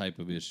that type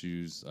of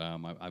issues,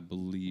 I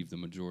believe the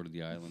majority of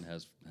the island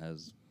has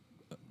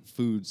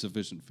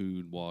sufficient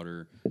food,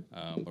 water,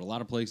 but a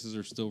lot of places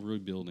are still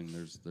rebuilding.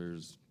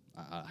 There's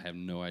I have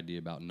no idea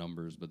about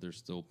numbers, but there's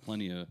still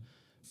plenty of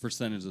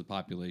percentage of the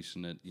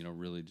population that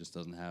really just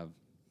doesn't have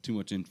too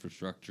much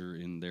infrastructure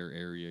in their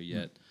area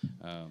yet.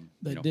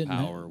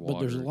 Power, water. but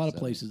there's a lot of et cetera.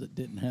 places that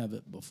didn't have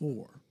it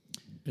before.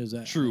 Is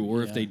that True,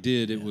 or if yeah, they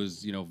did, it yeah.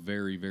 was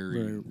very, very,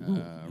 Very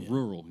rural,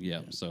 rural.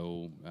 Yeah.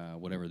 So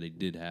whatever they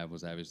did have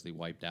was obviously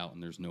wiped out,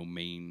 and there's no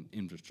main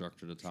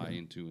infrastructure to tie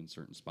into in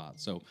certain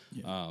spots. So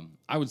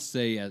I would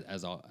say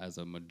as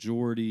a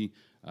majority,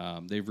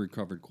 they've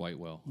recovered quite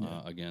well.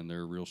 Again,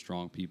 they're real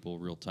strong people,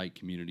 real tight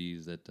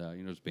communities that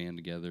just band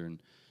together and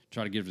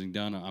try to get everything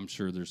done. I'm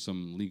sure there's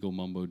some legal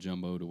mumbo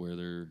jumbo to where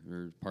there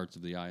are parts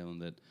of the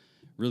island that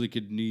really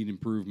could need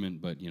improvement,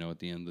 but at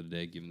the end of the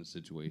day, given the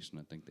situation,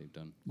 I think they've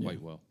done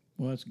quite well.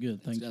 Well, that's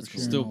good. Thanks That's for cool.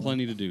 sharing. Still all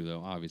plenty to do,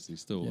 though. Obviously,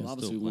 still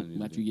Obviously, plenty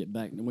to after do. you get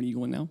back, when are you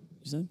going now?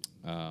 You said?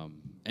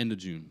 End of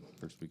June,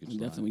 first week of July.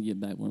 Definitely, when you get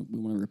back, we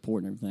want to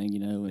report and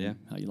everything, and Yeah.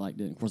 how you liked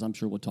it. Of course, I'm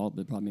sure we'll talk,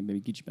 but probably maybe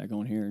get you back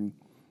on here and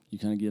you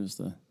kind of give us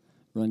the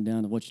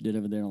rundown of what you did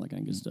over there and all that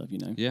kind of good stuff.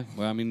 Yeah,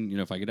 well, I mean,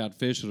 if I get out to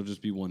fish, it'll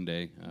just be one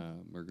day.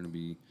 We're going to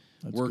be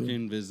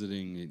working,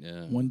 visiting.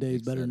 One day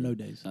is better than no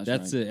etc. days.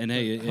 That's it. And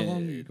hey, How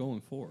long are you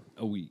going for?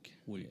 a week.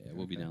 Yeah,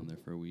 we'll be down there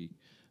for a week.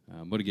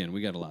 But again,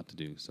 we got a lot to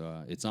do,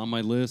 so it's on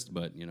my list.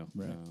 But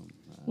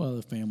Well,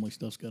 the family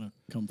stuff's got to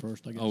come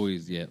first, I guess.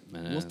 always, yeah.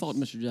 Let's talk to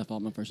Mr. Jeff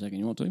Altman for a second.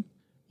 You want to?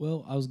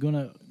 Well, I was going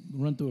to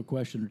run through a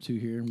question or two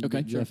here and Okay,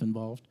 get Jeff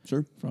involved.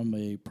 Sure. From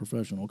a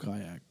professional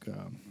kayak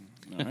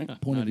All right.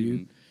 point of Not view.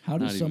 even- How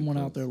not does even someone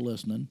out close. there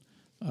listening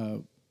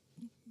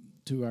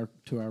to our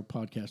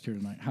podcast here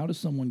tonight, how does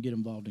someone get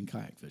involved in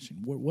kayak fishing?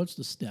 What's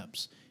the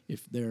steps?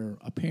 If they're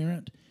a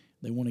parent,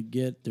 they want to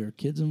get their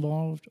kids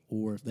involved,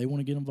 or if they want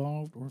to get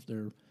involved, or if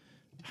they're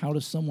how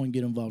does someone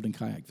get involved in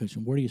kayak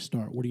fishing? Where do you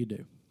start? What do you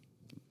do?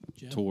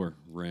 Tour,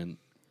 rent,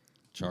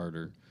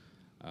 charter,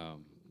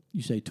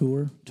 You say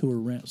tour,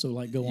 rent. So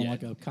like go on Yeah.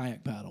 like a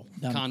kayak paddle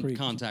down the creek.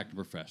 contact a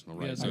professional,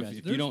 right? Yeah, so there's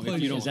if you don't,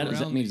 places Is that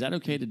around is that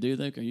okay to do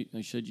though?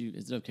 Is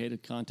it okay to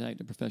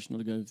contact a professional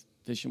to go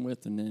fishing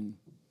with and then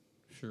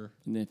Sure.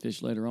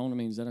 fish later on? I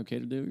mean, is that okay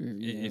to do? Or,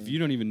 if you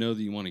don't even know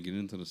that you want to get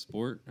into the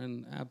sport,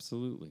 then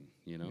absolutely,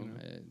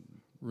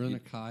 Rent a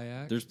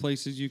kayak. there's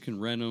places you can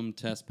rent them,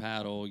 test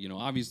paddle.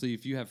 Obviously,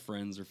 if you have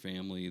friends or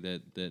family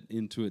that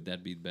into it,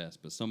 that'd be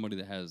best. But somebody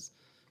that has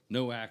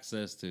no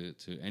access to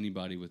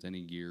anybody with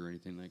any gear or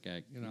anything like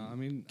that,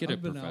 get I've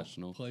a been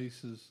professional. out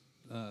places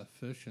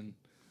fishing,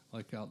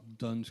 like out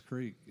Dunn's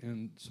Creek,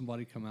 and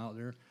somebody come out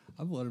there.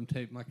 I've let them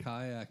take my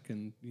kayak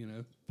and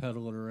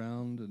pedal it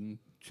around and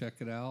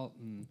check it out,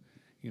 and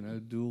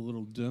do a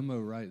little demo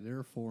right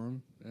there for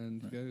them,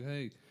 and go,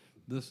 hey,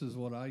 this is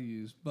what I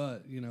use.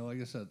 But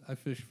like I said, I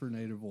fish for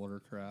Native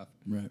Watercraft.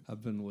 Right.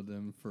 I've been with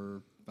them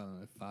for I don't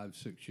know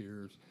 5-6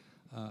 years.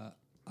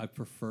 I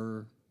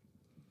prefer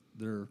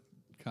their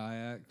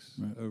kayaks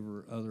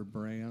over other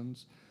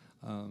brands,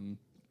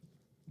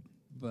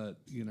 but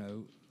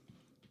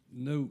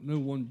no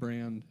one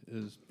brand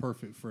is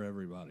perfect for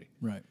everybody.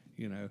 Right.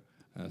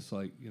 It's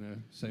like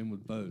same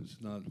with boats.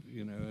 Not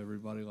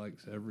everybody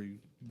likes every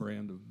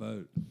brand of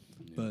boat,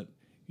 but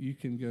you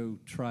can go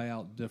try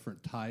out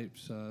different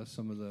types.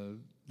 Some of the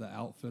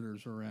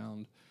outfitters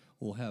around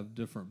will have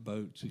different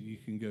boats that you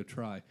can go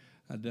try.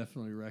 I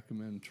definitely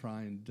recommend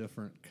trying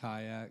different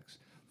kayaks.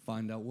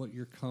 Find out what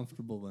you're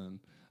comfortable in.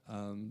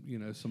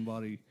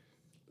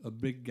 A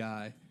big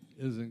guy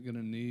isn't going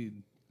to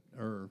need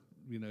or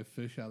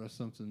fish out of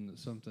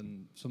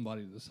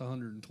somebody that's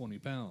 120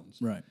 pounds.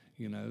 Right.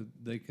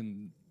 They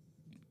can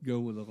go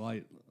with a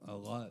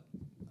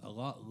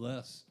lot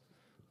less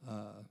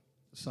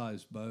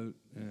sized boat,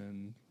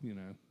 and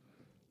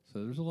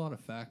so there's a lot of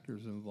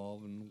factors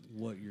involved in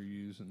what you're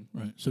using.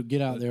 Right. So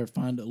get out there,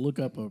 find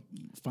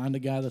a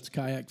guy that's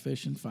kayak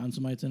fishing, find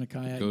somebody that's in a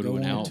kayak, Go to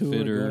an on a tour,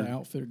 outfitter. go to an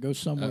outfitter, go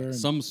somewhere and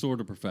some sort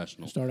of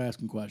professional. start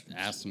asking questions.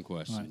 Ask some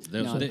questions.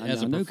 Right. Now,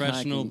 As I a know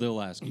professional, kayaking-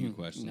 they'll ask you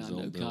questions. Now, I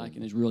know They'll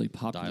kayaking is really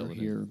dial popular it in.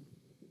 here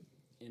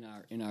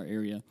in our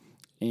area.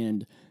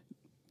 And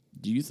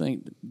do you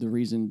think the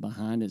reason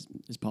behind its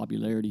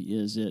popularity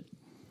is it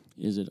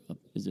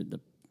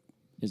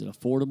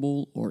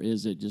affordable, or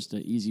is it just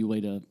an easy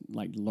way to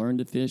learn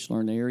to fish,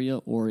 learn the area,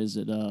 or is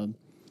it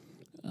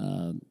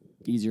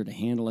easier to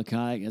handle a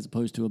kayak as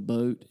opposed to a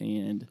boat?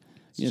 And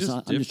just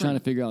so I'm just trying to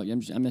different. figure out. I'm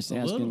just A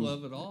asking. little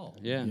of it all.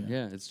 Yeah,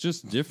 it's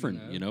just different.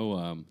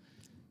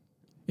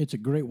 it's a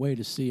great way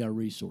to see our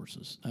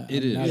resources.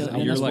 It is. I- Yeah, I- and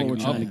You're that's like what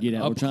we're trying to get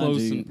at. We're up trying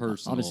close to, and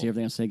personal. obviously,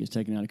 everything I say gets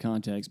taken out of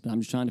context, but I'm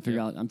just trying to figure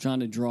out. I'm trying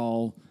to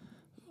draw,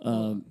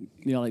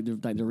 like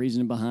the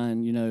reasoning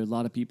behind. A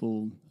lot of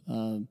people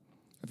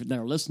that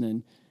are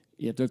listening,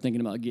 if they're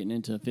thinking about getting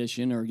into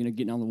fishing or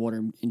getting on the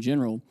water in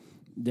general,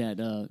 that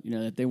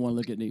that they want to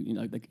look at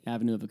the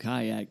avenue of a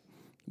kayak.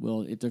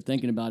 Well, if they're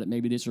thinking about it,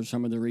 maybe these are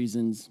some of the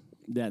reasons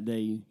that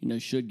they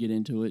should get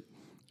into it.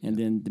 And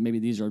then maybe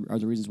these are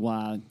the reasons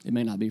why it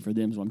may not be for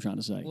them. Is what I'm trying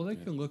to say. Well, they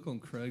can look on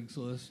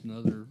Craigslist and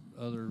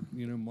other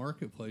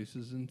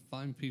marketplaces and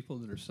find people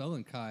that are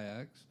selling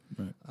kayaks.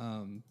 Right.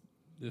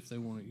 If they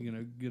want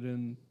to get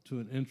into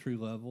an entry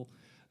level,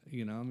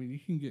 you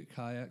can get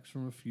kayaks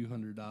from a few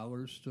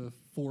 $100s to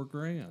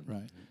 $4,000.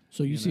 Right.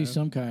 So you see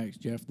some kayaks,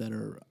 Jeff, that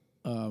are,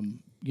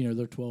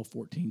 they're 12,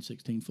 14,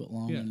 16 foot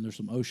long, Yeah. and there's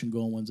some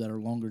ocean-going ones that are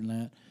longer than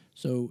that.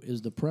 So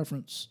is the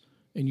preference,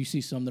 and you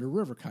see some that are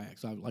river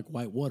kayaks, like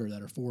whitewater,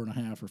 that are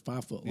 4.5 or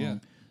 5 foot long. Yeah.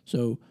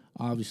 So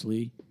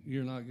obviously,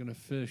 You're not going to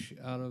fish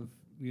out of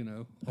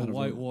out of a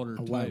whitewater a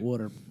type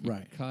whitewater,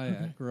 right?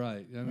 kayak,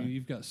 right? I mean,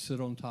 you've got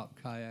sit on top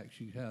kayaks.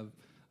 You have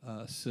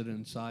sit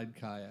inside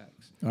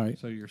kayaks. All right.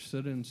 So your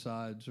sit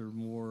insides are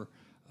more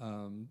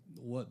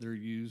what they're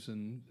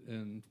using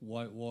in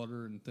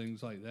whitewater and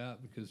things like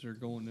that because they're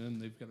going in.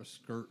 They've got a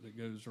skirt that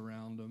goes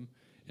around them,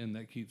 and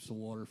that keeps the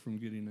water from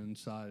getting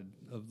inside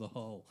of the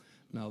hull.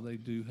 Now they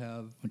do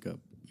have Like a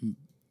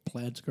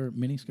plaid skirt,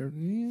 mini skirt.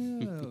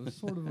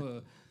 sort of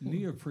a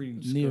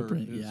neoprene skirt.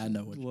 Neoprene, is yeah, I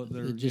know what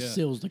they're. it just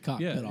seals the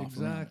cockpit off.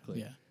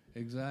 Exactly. Around.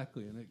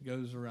 Exactly, and it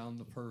goes around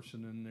the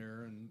person in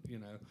there, and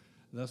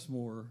that's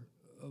more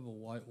of a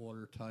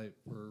whitewater type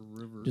or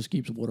river. Just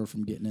keeps water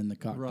from getting in the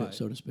cockpit, Right.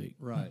 so to speak.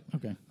 Right.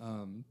 Okay.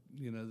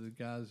 The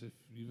guys, if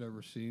you've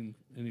ever seen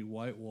any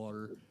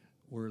whitewater,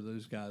 where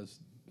those guys,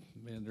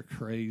 man, they're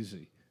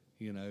crazy.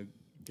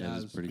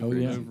 Guys pretty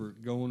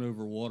going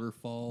over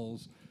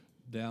waterfalls,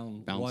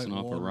 down Bouncing off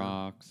of whitewater.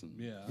 rocks. And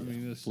Yeah, I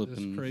mean it's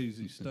flipping.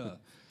 crazy stuff.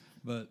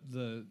 But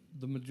the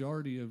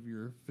majority of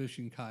your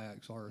fishing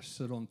kayaks are a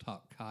sit on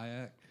top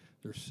kayak.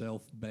 They're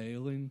self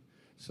bailing,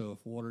 so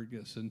if water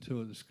gets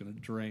into it, it's going to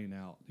drain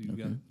out.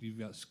 You've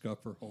got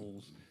scupper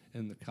holes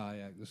in the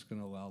kayak that's going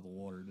to allow the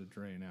water to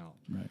drain out.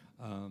 Right.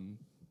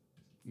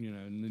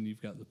 And then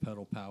you've got the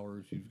pedal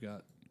powers. You've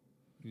got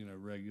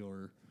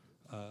regular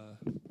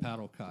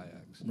paddle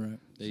kayaks. Right.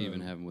 They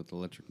even have them with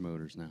electric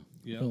motors now.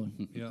 Yeah. Really?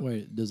 Yeah.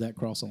 Wait, does that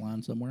cross a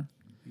line somewhere?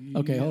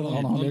 Okay, hold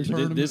on. There's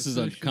Tournament This is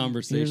a fishing.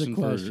 conversation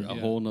for question. a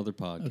whole nother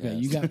podcast. okay.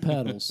 You got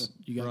pedals.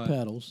 You got Right.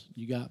 pedals.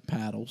 You got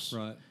paddles.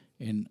 Right.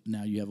 And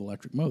now you have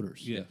electric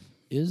motors. Yes.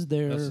 Is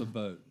there? That's a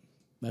boat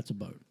That's a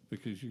boat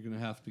because you're going to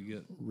have to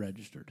get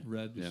registered.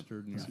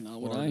 registered. And That's your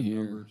not what Florida I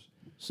hear. numbers.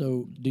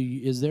 So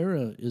is there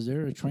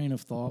a train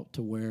of thought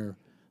to where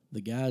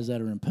the guys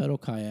that are in pedal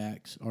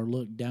kayaks are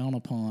looked down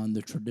upon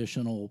the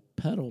traditional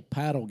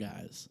paddle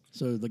guys?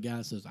 So the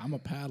guy says, "I'm a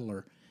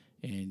paddler,"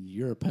 and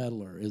you're a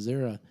peddler. Is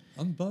there a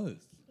I'm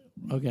both.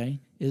 okay?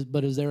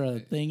 Is there a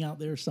thing out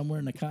there somewhere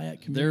in the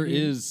kayak community? There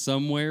is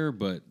somewhere,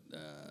 but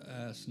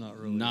That's not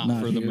really. not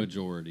Not for the here.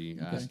 majority.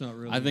 That's not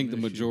really I think an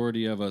the issue.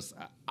 majority of us,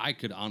 I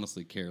could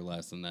honestly care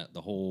less than that.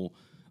 The whole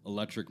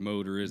electric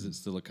motor, is it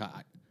still a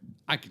kayak?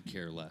 I could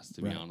care less,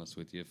 to be Right. honest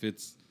with you. If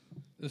it's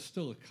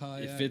still a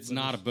kayak. if it's but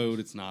not a boat,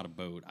 it's not a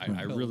boat.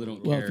 I really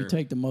don't Well, care. if you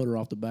take the motor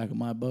off the back of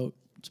my boat,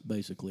 it's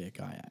basically a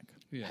kayak.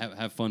 Yeah.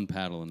 have fun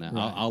paddling that.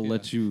 Right. I'll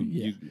let you,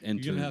 Yeah. you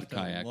enter You're gonna the have to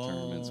have kayak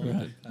tournaments. long-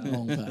 With it.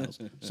 Long paddles.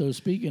 So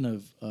speaking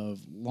of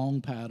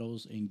long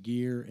paddles and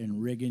gear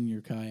and rigging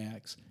your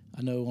kayaks,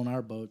 I know on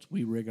our boats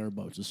we rig our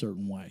boats a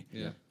certain way.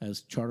 Yeah.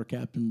 As charter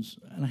captains,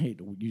 and I hate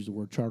to use the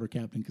word charter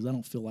captain because I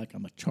don't feel like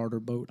I'm a charter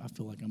boat. I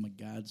feel like I'm a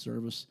guide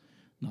service,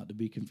 not to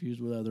be confused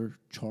with other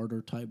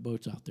charter type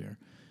boats out there.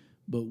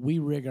 But we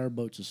rig our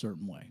boats a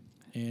certain way,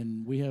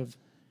 and we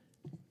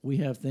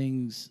have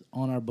things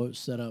on our boats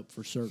set up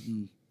for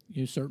certain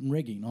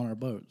rigging on our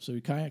boat. So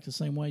kayak the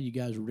same way. You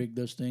guys rig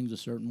those things a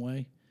certain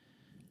way.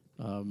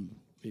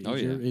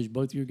 Is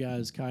both your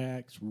guys'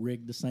 kayaks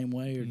rigged the same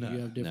way, or do you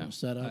have different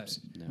setups?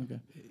 No. Okay.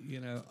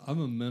 I'm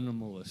a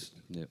minimalist.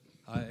 Yep.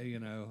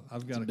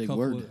 I've got a big couple.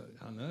 word.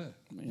 I know.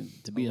 Man,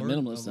 to be I a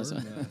learned- minimalist, I that's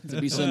learned that.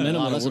 to be so A lot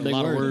minimal. That's a of, big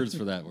lot word. of words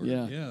for that word.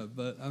 Yeah. Yeah,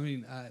 but I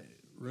mean, I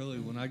really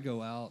when I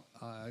go out,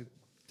 I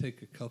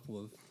take a couple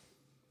of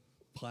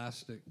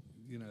plastic,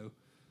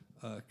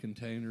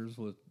 containers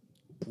with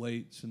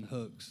weights and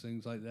hooks,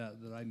 things like that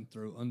I can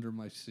throw under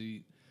my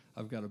seat.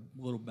 I've got a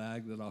little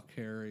bag that I'll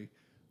carry.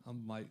 I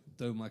might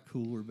throw my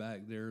cooler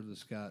back there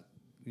that's got,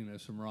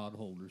 some rod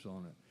holders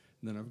on it.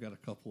 And then I've got a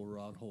couple of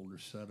rod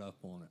holders set up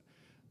on it.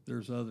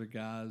 There's other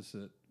guys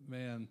that,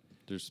 man,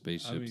 There's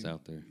spaceships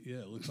out there. yeah,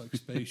 it looks like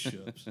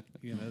spaceships.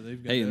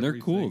 They've got Hey, and they're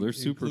cool. everything, They're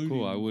super cool.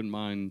 including- I wouldn't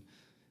mind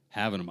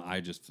having them.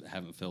 I just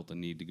haven't felt the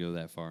need to go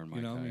that far in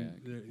my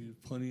kayak.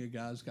 plenty of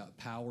guys got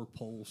power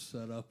poles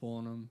set up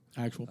on them.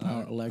 Actual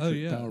power,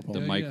 electric power pole. The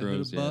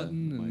micros, hit a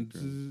button yeah, and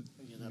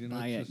micros. You know,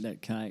 Kayak, it's just-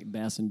 that kayak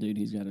bassin dude,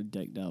 he's got a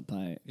decked out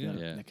kayak. Yeah.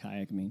 Yeah. The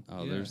kayak, I mean.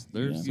 Oh, Yeah. there's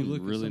Yeah. some You look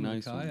at really some of the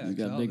nice ones. kayaks He's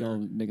got out big there.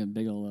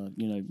 old,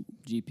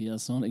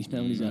 GPS on it. You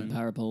know, he's got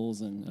power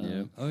poles and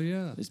Yeah. Oh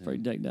yeah. it's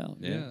pretty decked out.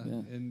 Yeah. yeah.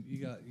 And you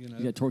got You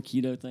got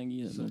torpedo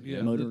thingy, So, the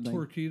yeah, motor the thing.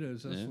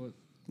 torpedoes. That's Yeah. what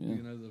Yeah.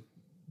 you know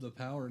the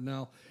power.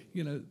 Now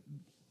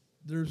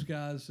there's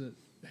guys that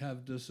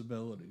have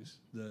disabilities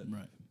that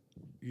Right.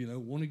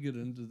 want to get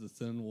into the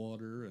thin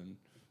water and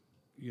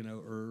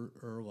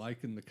or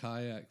liking the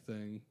kayak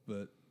thing,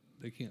 but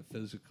they can't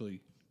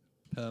physically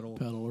pedal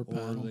Pedal or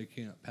paddle. they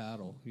can't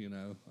paddle.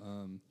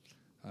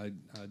 I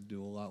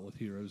do a lot with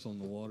Heroes on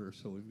the Water,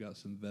 so we've got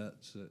some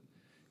vets that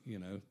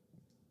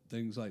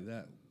things like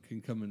that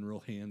can come in real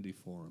handy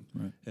for them.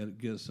 Right. And it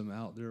gets them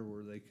out there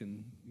where they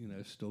can,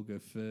 still go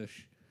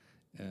fish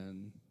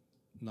and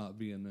not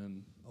being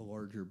in a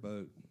larger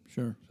boat.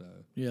 Sure. So,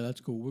 Yeah,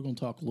 that's cool. We're going to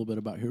talk a little bit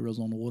about Heroes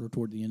on the Water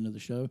toward the end of the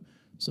show.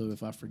 So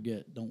if I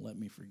forget, don't let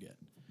me forget.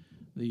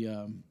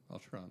 I'll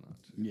try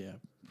not to. Yeah,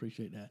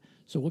 appreciate that.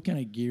 So what kind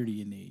of gear do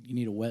you need? You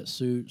need a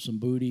wetsuit, some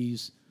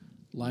booties,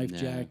 life Nah.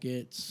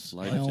 jackets,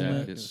 Life helmets,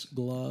 jackets.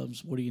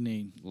 gloves. What do you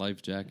need?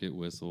 Life jacket,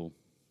 whistle,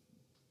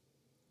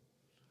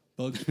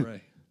 Bug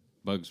spray.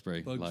 bug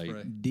spray, Bug light.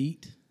 spray.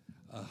 DEET.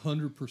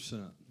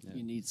 100%.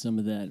 You need some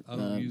of that I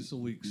don't use the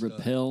weak stuff.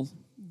 Repel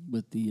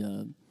with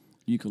the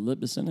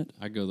eucalyptus in it.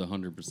 I go the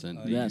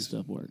 100%. That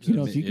stuff works. You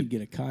know, if you It- could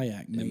get a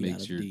kayak made out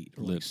makes of your DEET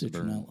or like lips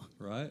burn. citronella,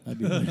 Right? that'd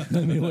be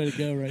the way to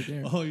go right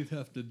there. All you'd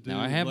have to do. Now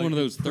I have like, one of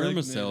those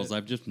impregnate thermocells. it.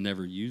 I've just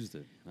never used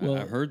it. Well,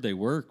 I've heard they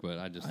work, but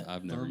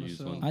I've never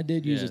used Thermocell? one. I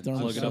did use a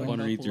Plug it up thermocell.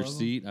 underneath your Couple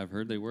of 'em. seat. I've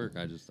heard they work.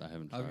 I haven't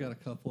tried. I've got a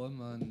it. couple of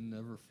them. I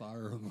never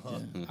fire them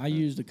up. I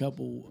used a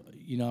couple.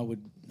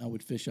 I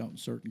would fish out in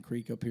certain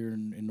creek up here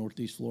in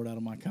Northeast Florida out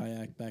of my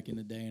kayak back in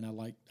the day, and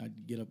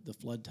I'd get up the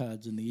flood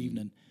tides in the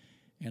evening,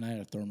 and I had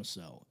a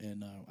thermocell,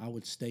 and I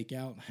would stake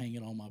out, and hang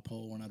it on my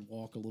pole, and I'd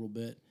walk a little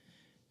bit,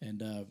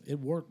 and it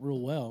worked real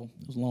well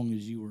as long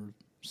as you were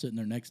sitting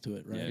there next to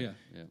it, right? Yeah.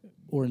 Yeah.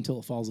 Or until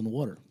it falls in the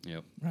water,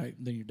 Yep. right?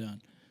 Then you're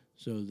done.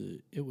 So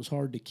it was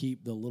hard to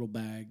keep the little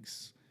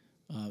bags.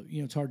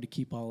 It's hard to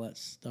keep all that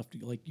stuff.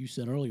 Like you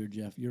said earlier,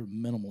 Jeff, you're a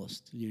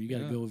minimalist. You got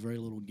to Yeah. go with very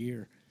little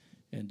gear,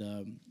 and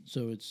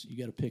so you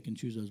got to pick and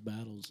choose those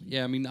battles.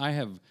 Yeah, I mean,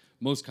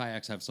 most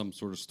kayaks have some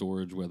sort of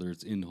storage, whether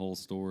it's in-hull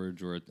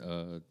storage or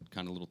a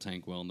kind of little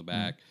tank well in the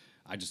back.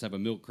 I just have a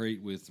milk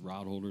crate with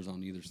rod holders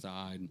on either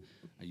side.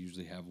 I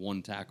usually have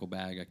one tackle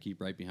bag I keep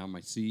right behind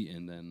my seat,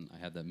 and then I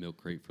have that milk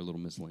crate for little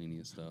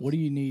miscellaneous stuff. What do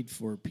you need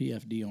for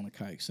PFD on a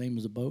kayak? Same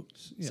as a boat.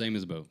 Same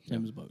as a boat.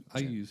 Same as a boat. I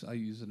use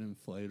an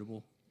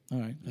inflatable. All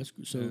right, that's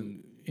good. So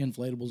And,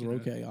 inflatables are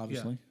okay,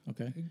 obviously.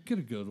 Okay, Get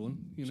a good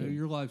one.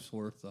 Your life's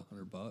worth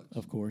 $100.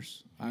 of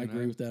course, I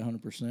agree with that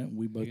 100%.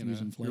 We both use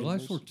inflatables. Your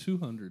life's worth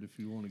 $200 if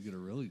you want to get a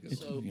really good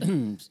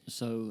one.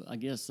 So I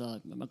guess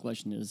my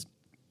question is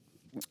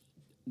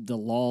the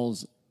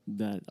laws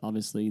that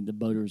obviously the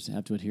boaters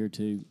have to adhere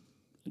to.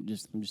 I'm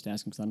just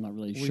asking because I'm not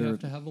really We sure. have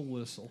to have a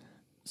whistle.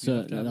 So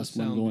have to have a that's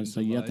where I'm going. sounding So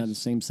you have to have the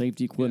device. same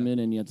safety equipment,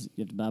 and you have to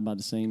abide by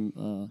the same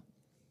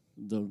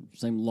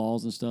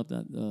laws and stuff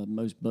that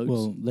most boats.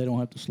 Well, they don't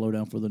have to slow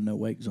down for the no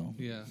wake zone.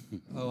 Yeah.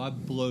 Oh, I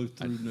blow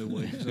through no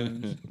wake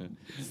zones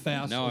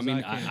fast No, I as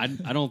mean, I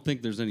can. I don't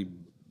think there's any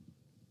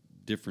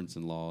difference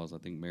in laws. I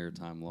think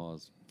maritime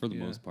laws, for the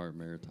Yeah. most part,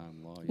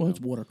 maritime law. Well, it's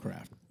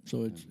watercraft,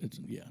 so it's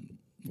yeah.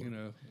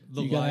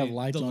 The You gotta have light,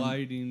 lights the on.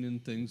 lighting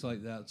and things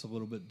like that's a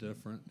little bit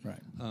different,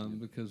 Right.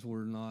 Because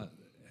we're not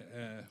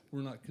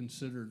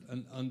considered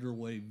an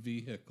underway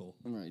vehicle,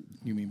 right.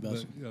 You mean but,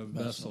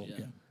 vessel? vessel,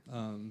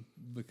 yeah.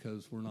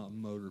 because we're not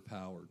motor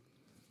powered.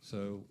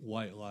 So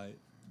white light,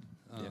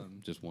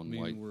 just one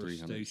meaning white we're a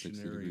 360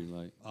 stationary degree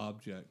light.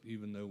 object,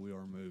 even though we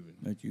are moving.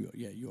 That you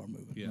are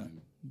moving. Yeah. Right.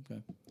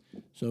 Okay.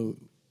 So,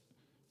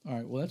 all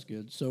right. Well, that's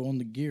good. So on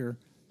the gear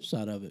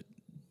side of it,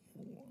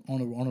 on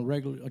a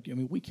regular, I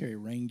mean, we carry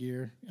rain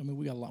gear. I mean,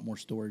 we got a lot more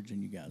storage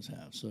than you guys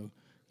have. So,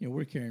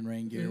 we're carrying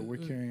rain gear. We're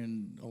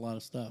carrying a lot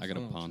of stuff. I got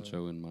a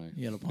poncho in my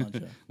You got a poncho.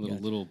 little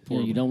Gotcha. little Yeah,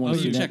 portable. you don't want Oh,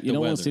 to see check that. the You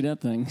don't want weather. to see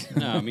that thing.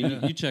 No, I mean,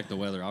 you check the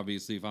weather.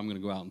 Obviously, if I'm going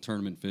to go out and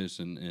tournament fish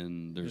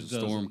and there's It a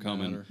storm doesn't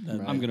coming,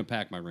 matter. I'm going to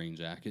pack my rain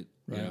jacket.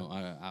 Right. You know,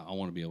 I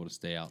want to be able to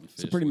stay out and fish.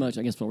 So pretty with much,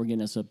 I guess what we're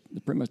getting at, so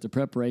pretty much the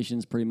preparation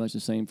is pretty much the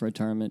same for a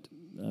tournament.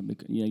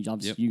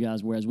 Obviously, Yep. you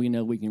guys, whereas we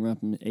know we can run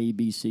from A,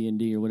 B, C, and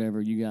D or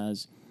whatever. You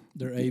guys,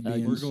 They're A, B,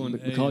 and We're C. going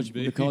because A and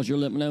B. because you're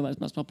limited. No,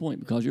 that's my point.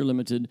 Because you're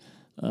limited,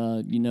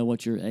 you know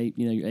what your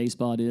A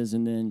spot is,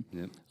 and then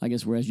Yep. I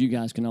guess whereas you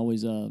guys can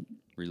always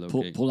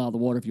relocate. pull out of the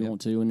water if you want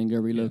to, and then go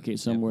relocate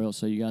somewhere else.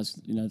 So you guys,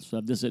 so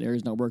if this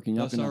area's not working,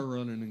 y'all That's can our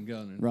running and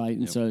gunning. right,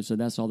 and so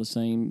that's all the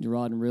same. The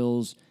rod and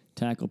reels,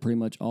 tackle, pretty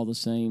much all the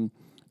same.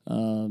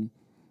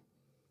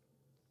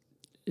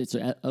 It's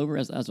over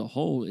as a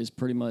whole is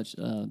pretty much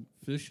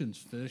Fishing's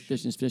fish.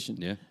 fishing's fishing.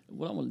 Yeah.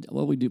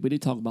 What we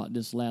did talk about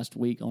this last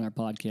week on our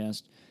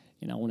podcast,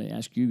 and I want to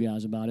ask you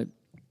guys about it.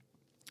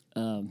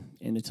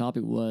 And the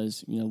topic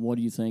was, what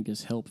do you think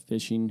has helped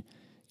fishing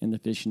in the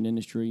fishing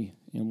industry,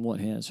 and what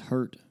has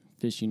hurt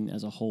fishing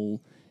as a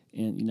whole?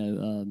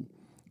 And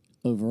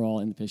overall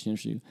in the fishing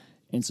industry.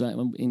 And so,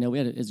 we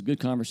had it's a good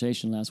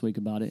conversation last week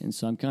about it. And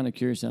so I'm kind of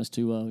curious as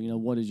to,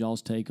 what is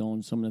y'all's take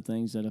on some of the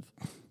things that have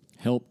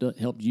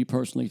helped you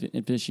personally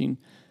in fishing,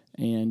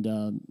 and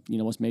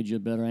what's made you a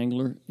better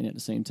angler, and at the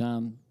same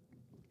time,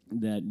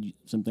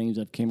 some things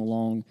that came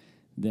along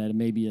that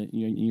maybe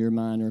in your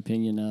mind or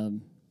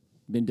opinion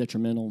been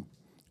detrimental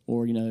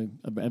or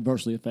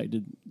adversely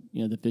affected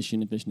the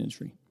fishing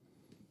industry.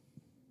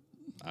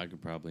 I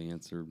could probably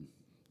answer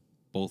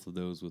both of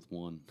those with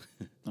one.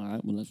 All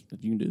right, well,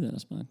 if you can do that,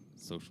 that's fine.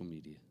 Social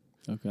media.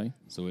 Okay.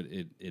 So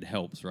it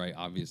helps, right?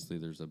 Obviously,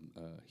 there's a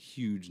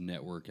huge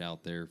network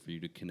out there for you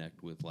to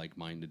connect with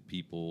like-minded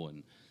people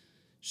and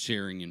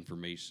sharing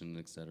information,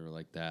 et cetera,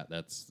 like that.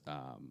 That's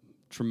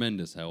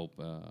tremendous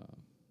help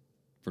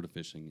for the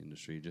fishing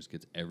industry. It just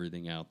gets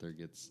everything out there,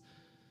 gets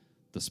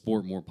the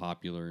sport more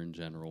popular in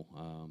general.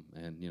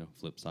 And,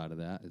 flip side of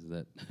that is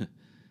that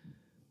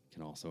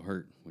can also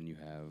hurt when you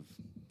have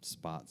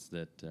spots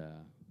that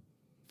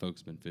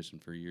folks been fishing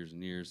for years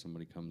and years.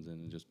 Somebody comes in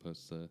and just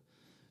posts a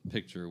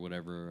picture or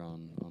whatever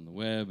on the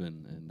web,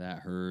 and that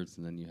hurts.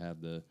 And then you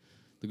have the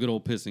good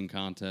old pissing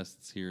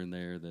contests here and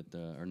there that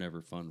are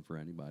never fun for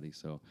anybody.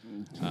 So,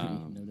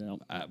 No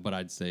doubt. but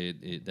I'd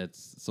say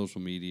that's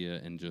social media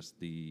and just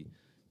the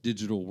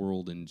digital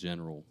world in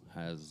general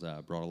has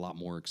brought a lot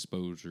more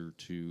exposure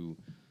to,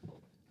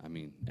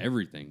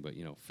 everything, but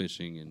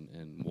fishing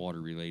and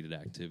water-related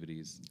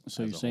activities.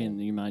 So you're saying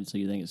you might say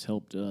you think it's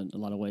helped a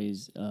lot of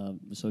ways, the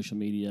social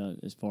media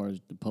as far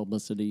as the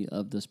publicity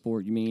of the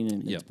sport. You mean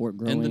and the sport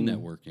growing and the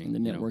networking, and the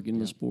networking in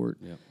the sport.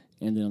 Yep.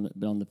 And then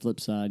on the flip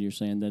side, you're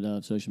saying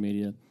that social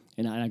media,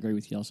 and I agree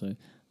with you also,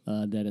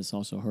 that it's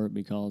also hurt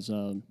because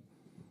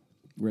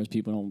whereas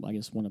people don't, I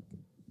guess, want to.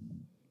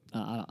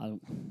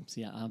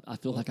 I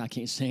feel like I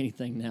can't say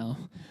anything now.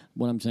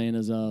 What I'm saying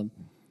is,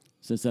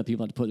 since that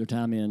people have to put their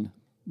time in,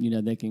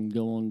 they can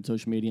go on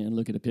social media and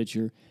look at a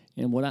picture.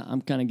 And what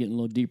I'm kind of getting a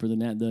little deeper than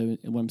that, though.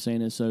 And what I'm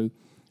saying is, so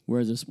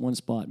whereas this one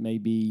spot may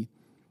be,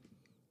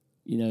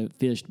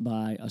 fished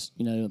by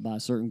a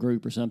certain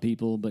group or some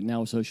people, but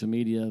now with social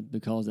media,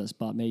 because that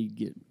spot may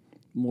get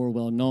more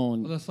well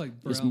known, Well, that's like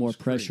it's more Browns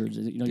pressure.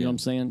 Creek. You know what I'm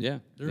saying? Yeah.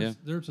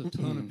 There's a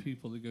ton of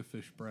people that go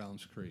fish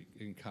Browns Creek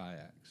in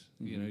kayaks.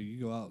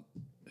 You go out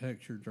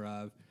Heckscher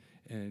Drive,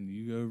 and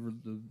you go over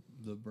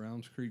the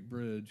Browns Creek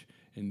Bridge,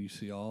 and you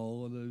see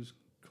all of those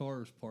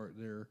cars parked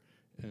there,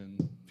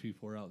 and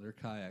people are out there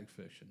kayak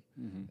fishing.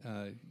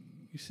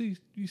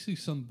 You see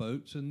some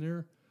boats in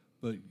there,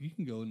 but you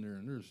can go in there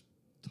and there's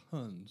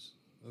tons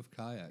of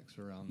kayaks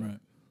around there,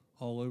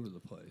 all over the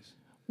place.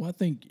 Well, I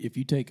think if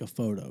you take a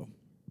photo,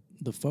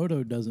 the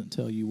photo doesn't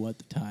tell you what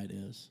the tide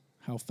is,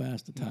 how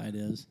fast the tide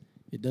is.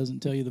 It doesn't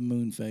tell you the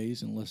moon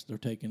phase unless they're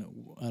taking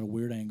it at a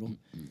weird angle.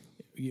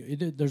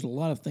 There's a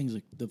lot of things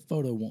that the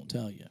photo won't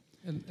tell you.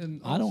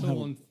 And I don't also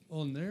have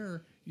on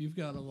there, you've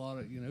got a lot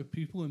of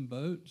people in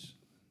boats.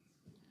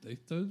 They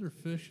throw their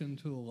fish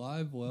into a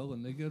live well,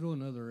 and they go to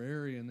another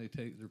area and they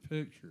take their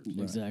pictures.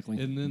 Exactly.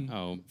 And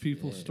then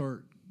people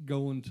start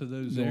going to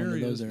those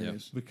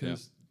areas,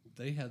 because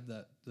they had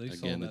that. They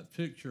saw that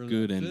picture of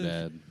good that and fish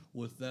bad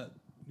with that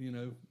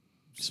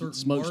certain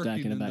smokestack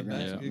marking in the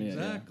background. back.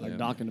 Exactly. Like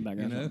dock in the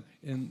background.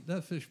 And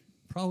that fish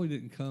probably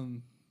didn't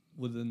come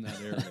within that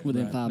area.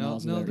 Within 5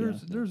 miles Now of there.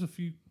 there's a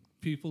few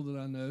people that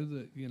I know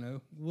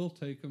that will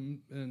take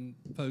them and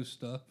post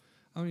stuff.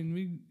 I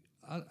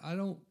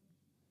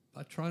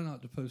try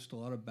not to post a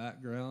lot of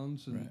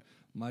backgrounds, and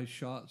my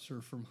shots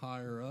are from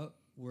higher up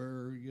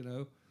where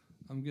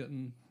I'm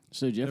getting.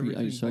 So Jeffrey,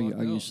 are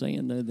you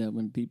saying though that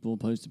when people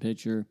post a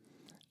picture,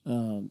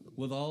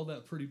 with all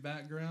that pretty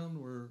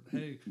background, where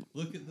hey,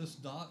 look at this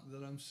dock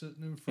that I'm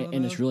sitting in front of,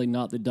 and it's really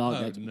not the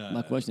dock? Oh, no.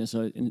 My question is,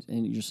 and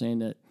you're saying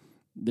that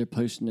they're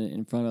posting it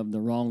in front of the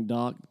wrong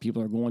dock.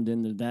 People are going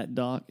into that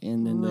dock,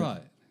 and then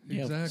right,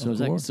 Yeah, exactly.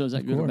 So is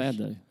that good or bad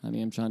though?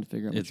 I'm trying to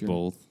figure out. It's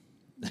both.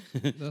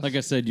 Like I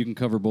said, you can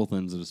cover both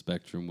ends of the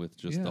spectrum with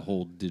just the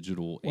whole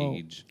digital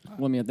age.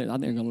 Well, I think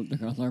they're going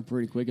to learn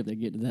pretty quick if they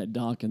get to that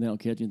dock and they don't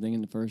catch anything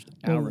in the first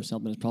hour or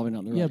something. It's probably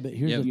not the right. Yeah, but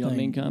here's the thing. You know what I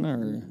mean, kind of?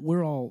 Or?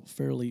 We're all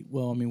fairly,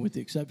 with the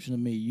exception of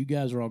me, you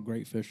guys are all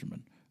great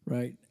fishermen,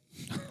 right?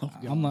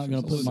 I'm not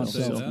going to put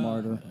myself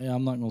martyr. Yeah,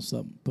 I'm not going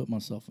to put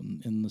myself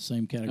in the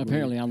same category.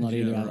 Apparently, I'm not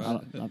either.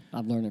 right.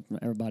 I've learned it from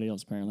everybody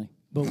else, apparently.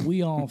 But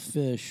we all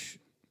fish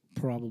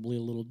probably a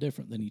little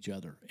different than each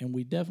other, and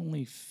we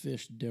definitely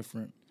fish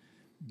different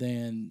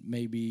than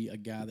maybe a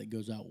guy that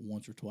goes out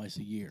once or twice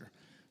a year.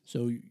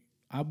 So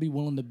I'd be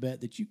willing to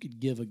bet that you could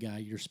give a guy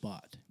your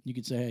spot. You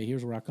could say, hey,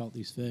 here's where I caught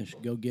these fish.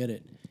 Go get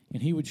it.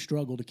 And he would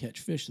struggle to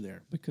catch fish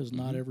there because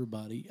not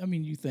everybody.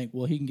 You think,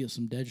 well, he can get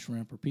some dead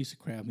shrimp or piece of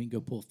crab. He can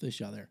go pull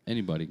fish out there.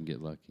 Anybody can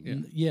get lucky. Yeah.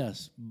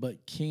 Yes,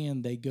 but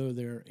can they go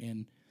there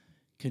and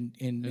do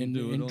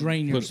it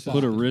drain your spot?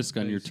 Put a risk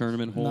on your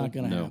tournament hole? Not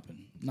going to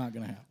happen. Not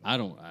going to happen.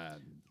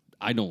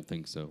 I don't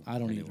think so. I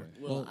don't either.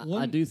 Well,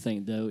 I do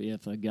think, though,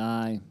 if a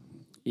guy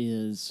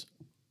is,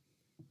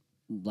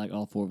 like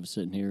all four of us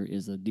sitting here,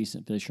 is a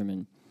decent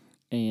fisherman,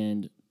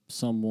 and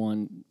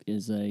someone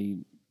is a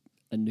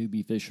a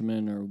newbie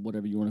fisherman or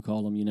whatever you want to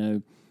call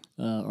them,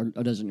 or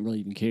doesn't really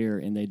even care,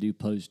 and they do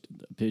post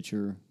a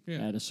picture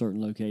at a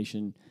certain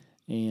location,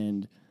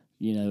 and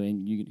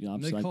and you can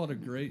obviously They call it a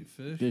great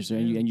fish.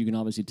 and you can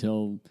obviously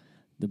tell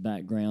the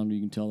background. You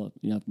can tell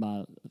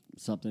by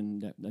something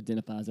that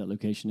identifies that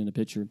location in the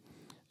picture.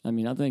 I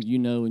mean, I think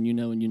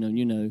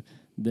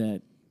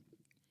that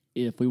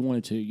if we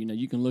wanted to,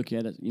 you can look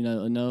at it,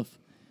 enough,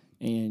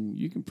 and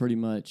you can pretty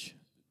much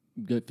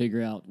go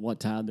figure out what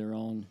tide they're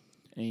on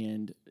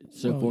and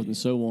so forth and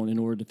so on in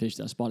order to fish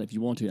that spot if you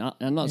want to.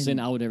 I'm not saying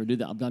I would ever do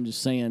that, but I'm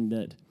just saying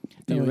that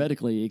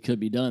theoretically it could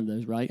be done,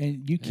 though, right?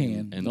 And you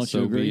can. And Don't so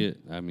you agree? be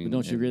it. I mean,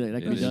 Don't you agree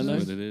that can be done, It though?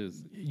 is what it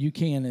is. You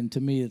can, and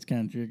to me, it's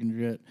kind of chicken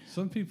shit.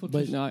 Some people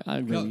But- just No, I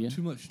agree got with you.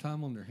 too much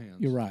time on their hands.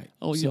 You're right.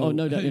 Oh, So-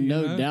 no doubt, you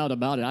no know? doubt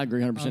about it. I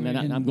agree 100%.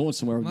 I mean, I'm going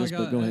somewhere with My this,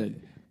 but God, go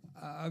ahead.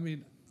 I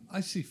mean,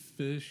 I see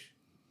fish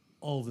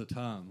all the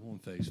time on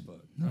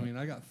Facebook. I mean,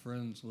 I got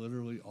friends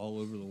literally all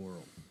over the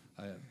world.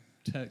 I have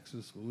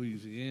Texas,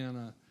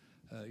 Louisiana,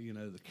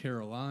 the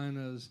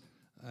Carolinas,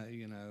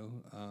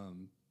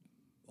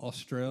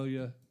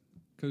 Australia,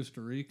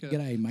 Costa Rica.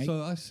 G'day, mate.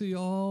 So I see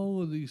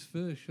all of these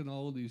fish in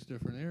all of these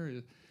different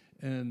areas,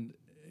 and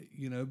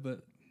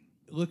but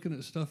looking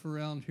at stuff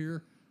around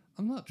here,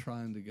 I'm not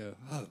trying to go.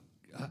 Oh,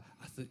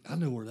 I think I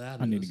know where that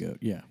is. I need to go.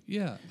 Yeah.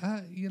 Yeah, if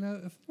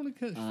I want to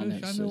catch I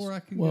fish, know, I know sis. where I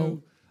can Well-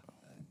 go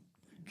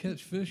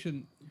catch fish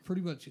in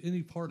pretty much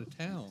any part of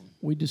town.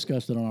 We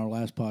discussed it on our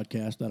last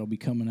podcast. That'll be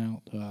coming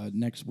out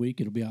next week.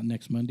 It'll be out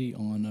next Monday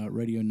on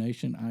Radio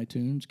Nation,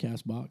 iTunes,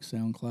 CastBox,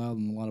 SoundCloud,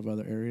 and a lot of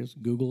other areas.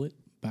 Google it,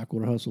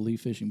 Backwater Hustle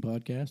Leaf Fishing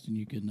Podcast, and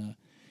you can.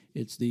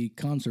 It's the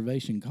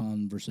conservation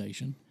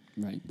conversation.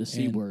 Right, the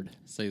C And- word.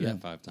 Say Yeah.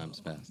 that 5 times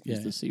fast. Yeah.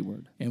 It's the C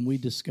word. And we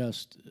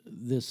discussed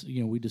this,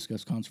 we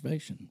discussed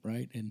conservation,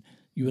 right? And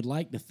you would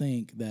like to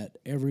think that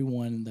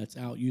everyone that's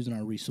out using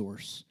our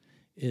resource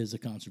is a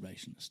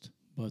conservationist,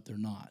 but they're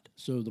not.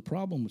 So the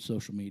problem with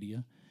social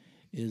media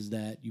is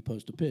that you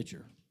post a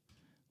picture.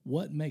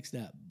 What makes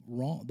that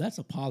wrong? That's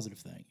a positive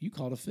thing. You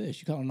caught a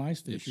fish. You caught a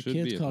nice fish. Your should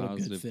kids be a caught a good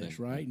positive fish,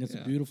 thing. right? And it's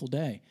a beautiful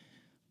day.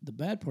 The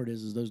bad part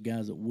is those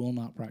guys that will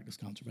not practice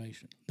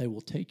conservation. They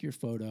will take your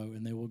photo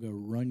and they will go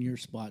run your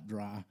spot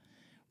dry,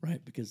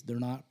 right? Because they're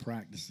not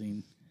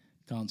practicing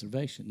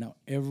conservation. Now,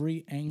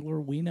 every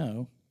angler we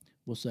know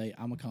will say,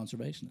 I'm a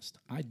conservationist.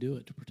 I do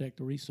it to protect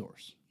the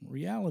resource.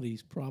 Reality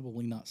is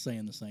probably not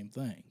saying the same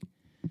thing,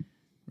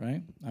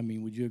 right? I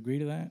mean, would you agree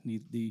to that?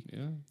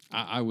 Yeah,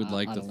 I would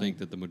like I to don't think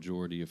that the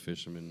majority of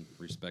fishermen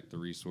respect the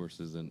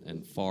resources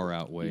and far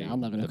outweigh. Yeah, I'm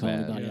not going the to call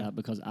bad. anybody out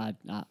because I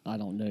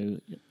don't know.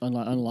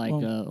 Unlike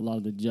a lot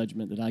of the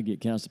judgment that I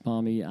get cast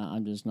upon me,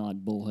 I'm just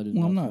not bullheaded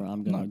Well, enough where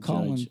I'm going to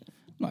judge.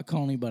 I'm not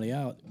calling anybody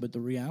out, but the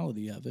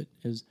reality of it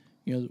is,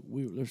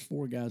 there's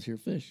 4 guys here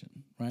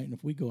fishing, right? And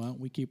if we go out and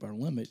we keep our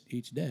limit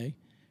each day,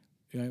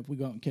 if we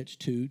go out and catch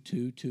 2 and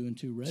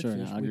 2 redfish, Sure,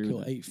 I we agree kill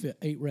with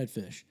 8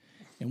 redfish,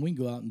 and we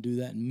can go out and do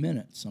that in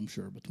minutes. I'm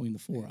sure between the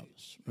 4 of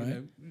us,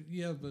 right?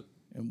 Yeah, but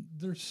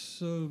there's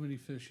so many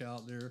fish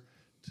out there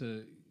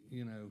to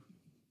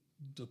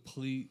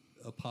deplete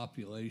a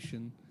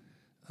population.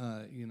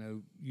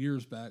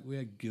 Years back we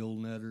had gill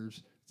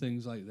netters,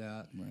 things like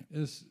that. Right.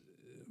 It's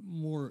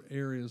more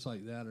areas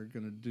like that are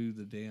going to do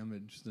the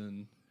damage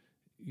than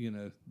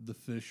the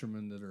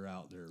fishermen that are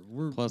out there.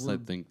 Plus, I we're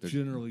think that-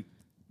 generally,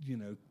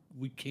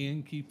 we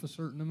can keep a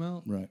certain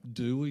amount. Right.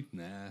 Do we?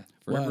 Nah.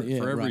 For Well, every, yeah,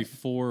 for every right.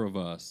 4 of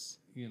us,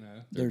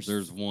 There's-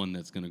 there's one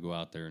that's going to go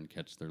out there and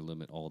catch their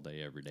limit all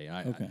day, every day.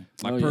 Okay.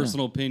 My Oh, yeah.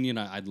 personal opinion,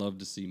 I'd love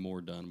to see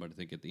more done, but I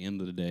think at the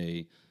end of the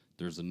day,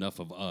 there's enough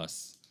of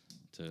us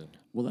to.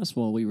 Well, that's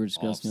what we were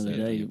discussing the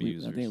other Offset day. the I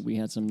abusers. think we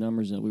had some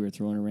numbers that we were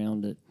throwing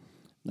around that,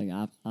 like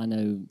I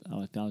know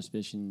if I was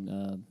fishing,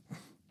 a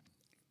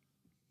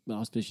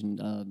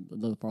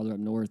little farther up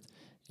north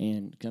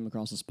and come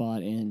across a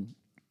spot and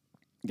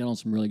got on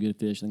some really good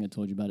fish. I think I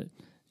told you about it,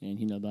 and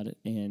you know about it.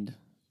 And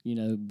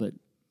but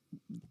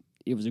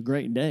it was a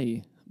great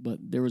day. But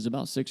there was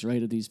about 6 or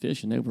 8 of these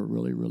fish, and they were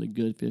really, really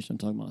good fish. I'm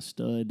talking about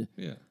stud,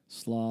 Yeah.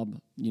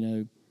 slob,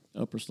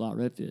 upper slot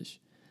redfish.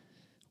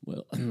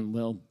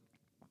 Well,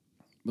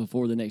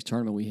 before the next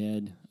tournament we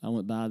had, I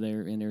went by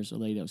there, and there's a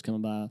lady that was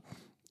coming by.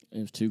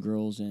 It was 2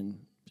 girls, and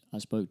I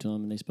spoke to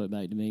them, and they spoke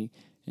back to me.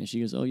 And she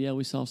goes, "Oh yeah,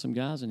 we saw some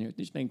guys in here."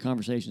 Just making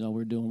conversations. All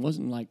we were doing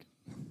wasn't like,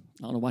 I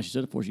don't know why she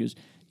said it for. She goes,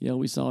 "Yeah,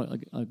 we saw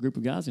a group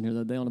of guys in here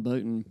the other day on a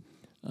boat, and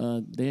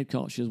they had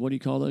caught." She goes, "What do you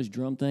call those,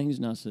 drum things?"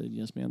 And I said,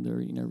 "Yes, ma'am.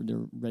 They're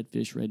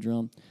redfish, red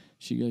drum."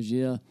 She goes,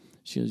 "Yeah."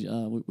 She goes,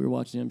 "We were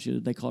watching them." She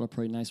goes, "They caught a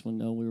pretty nice one.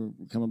 No, we were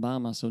coming by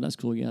them." I said, "That's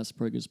cool. Yeah, that's a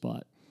pretty good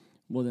spot."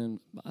 Well, then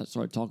I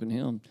started talking to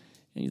him,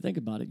 and you think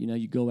about it.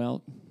 You go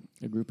out,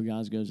 a group of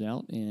guys goes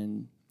out,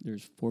 and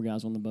there's 4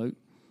 guys on the boat,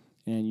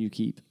 and you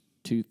keep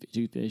two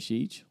fish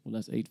each. Well,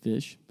 that's 8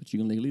 fish, but you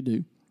can legally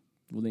do.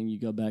 Well, then you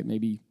go back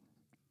maybe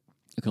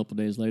a couple of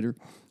days later.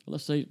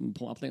 Let's say,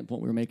 I think the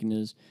point we were making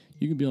is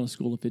you can be on a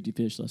school of 50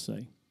 fish, let's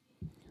say.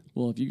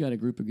 Well, if you got a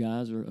group of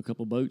guys or a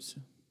couple of boats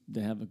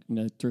that have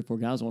 3 or 4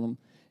 guys on them,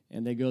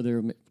 and they go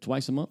there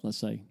twice a month, let's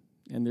say,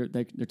 and they're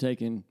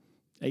taking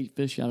 8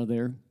 fish out of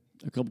there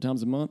a couple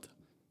times a month,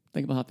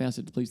 think about how fast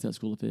it depletes that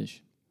school of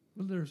fish.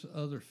 Well, there's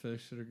other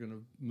fish that are going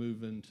to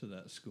move into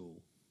that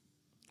school.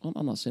 Well,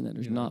 I'm not saying that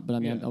there's You know, not, but I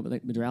mean, yeah.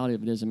 the reality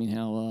of it is, I mean,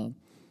 how,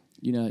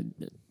 you know,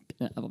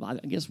 I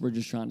guess we're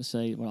just trying to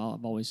say what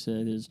I've always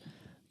said is,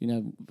 you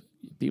know,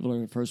 people are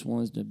the first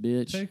ones to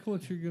bitch. Take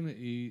what you're going to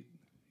eat,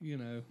 you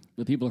know.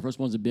 The people are the first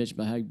ones to bitch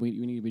about how we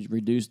need to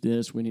reduce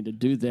this, we need to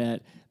do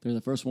that. They're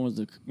the first ones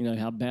to, you know,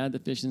 how bad the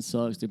fishing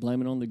sucks. They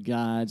blame it on the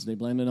guides. They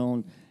blame it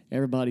on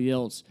everybody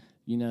else,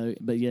 you know.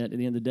 But yet, at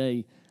the end of the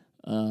day,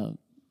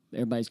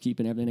 everybody's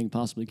keeping everything they can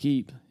possibly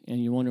keep,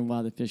 and you're wondering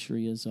why the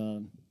fishery is,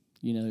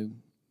 you know,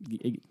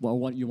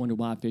 you wonder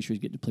why fisheries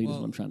get depleted. Is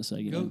what I'm trying to say.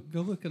 You know?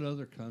 Go look at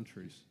other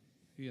countries.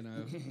 You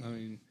know, I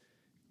mean,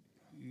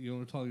 you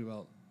want to talk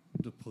about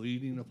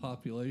depleting a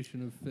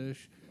population of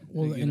fish?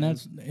 Well, you and know,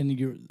 that's and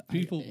you're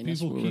people and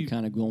that's where we're keep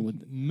kind of going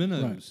with.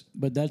 minnows. right.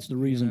 But that's the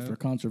reason know? for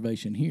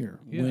conservation here.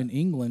 Yeah. When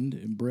England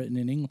and Britain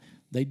and England,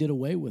 they did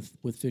away with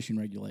fishing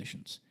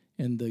regulations,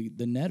 and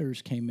the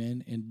netters came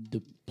in and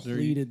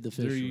depleted the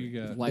there fishery. you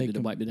go. Wiped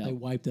it out. They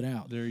wiped it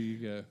out. There you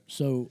go.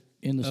 So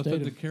in the Up state in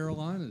of the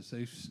Carolinas,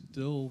 they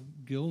still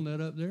gill net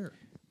up there.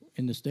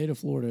 in the state of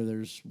Florida,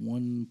 there's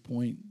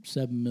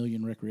 1.7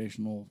 million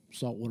recreational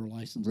saltwater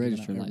licenses.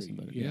 Registered every- license,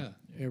 but Yeah.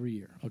 every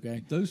year.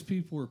 Okay, Those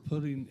people are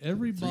putting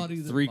everybody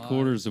that Three buys-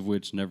 quarters of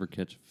which never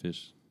catch a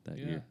fish that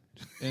Yeah. year.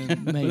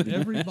 And Maybe.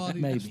 everybody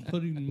is Maybe.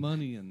 putting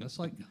money in. That's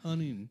like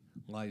hunting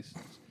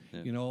license.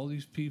 Yeah. You know, all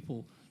these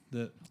people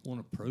that want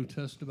to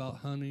protest about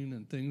hunting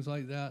and things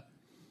like that.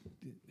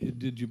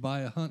 Did you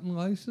buy a hunting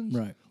license?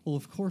 Right. Well,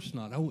 of course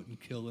not. I wouldn't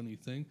kill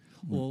anything.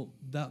 Well,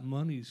 that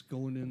money's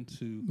going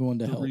into Going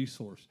to the help.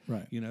 resource.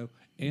 Right. You know,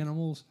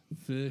 animals,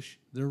 fish,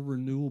 they're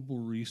renewable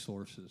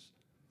resources.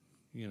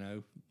 You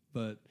know,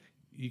 but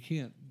you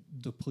can't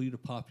deplete a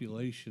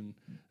population.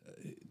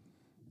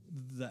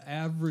 The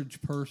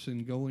average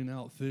person going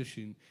out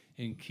fishing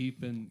and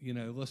keeping, you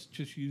know, let's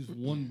just use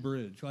one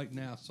bridge like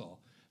Nassau.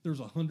 There's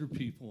 100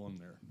 people on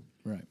there.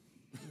 right.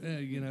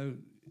 You know,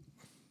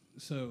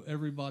 so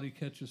everybody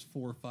catches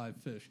 4 or 5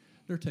 fish.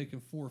 They're taking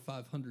 400 or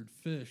 500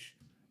 fish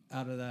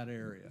out of that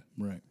area.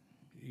 Right.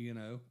 You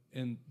know,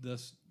 and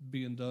that's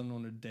being done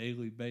on a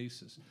daily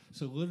basis.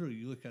 So literally,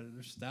 you look at it,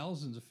 there's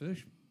thousands of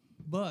fish,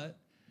 but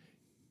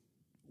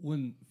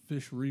when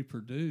fish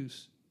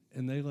reproduce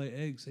and they lay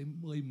eggs, they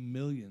lay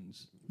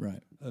millions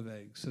Right. of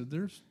eggs. So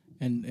there's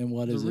And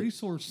what The is it?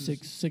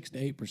 resources- 6 to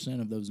 8%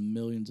 of those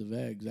millions of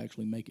eggs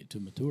actually make it to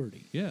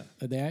maturity. yeah,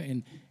 That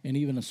and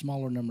even a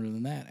smaller number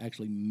than that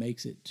actually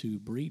makes it to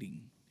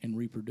breeding and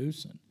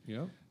reproducing.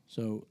 yeah.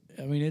 So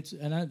I mean,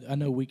 I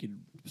know we could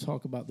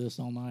talk about this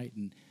all night,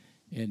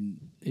 and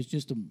it's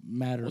just a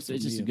matter. It's for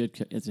just me a of-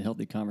 good, it's a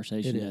healthy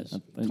conversation. It is.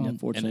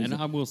 Unfortunately, And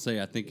I will say,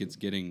 I think it's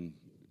getting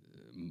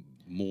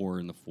more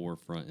in the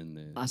forefront in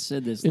the. I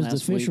said this Is last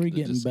the fishery week.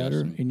 getting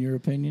better discussion. in your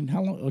opinion?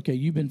 How long? Okay,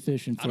 you've been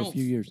fishing I for a don't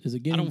few years. Is it I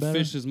getting don't better?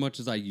 fish as much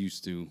as I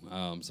used to,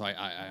 so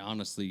I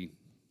honestly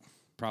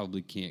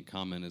probably can't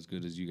comment as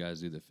good as you guys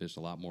do that fish a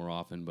lot more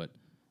often. But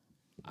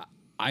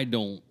I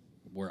don't.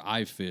 Where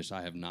I fish,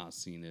 I have not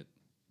seen it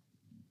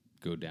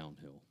go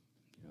downhill.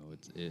 You know,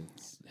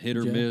 it's hit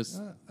or Yeah. miss.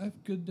 I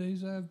have good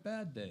days. I have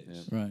bad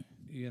days. Right.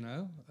 You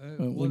know,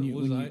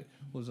 when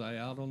was I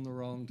out on the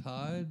wrong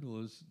tide?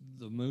 Was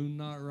the moon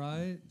not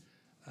right?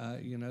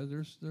 You know,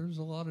 there's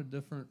a lot of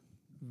different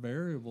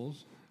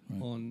variables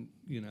on,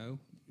 you know,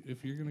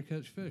 if you're going to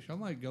catch fish. I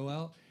might go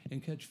out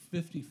and catch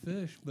 50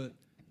 fish, but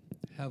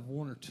have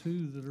 1 or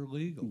 2 that are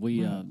legal.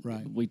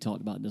 We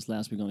talked about this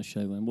last week on the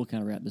show, and we'll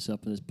kind of wrap this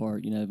up for this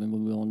part, you know, and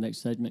we'll go on the next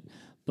segment.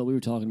 But we were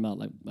talking about,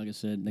 like I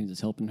said, things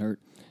that's helping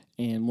hurt.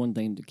 And one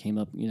thing that came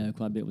up, you know,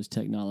 quite a bit was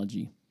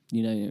technology.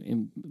 You know,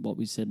 and what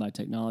we said by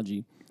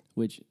technology,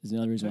 which is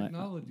another reason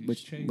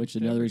Technology's changed which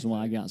is another reason why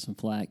I everything. got some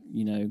flack.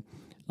 You know,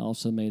 I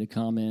also made a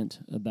comment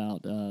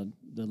about the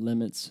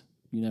limits,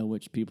 you know,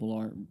 which people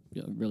aren't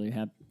really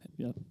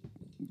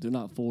they're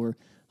not for.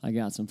 I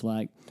got some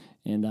flack,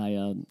 and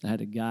I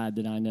had a guide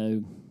that I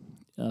know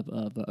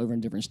of over in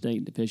a different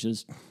state that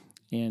fishes,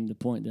 and the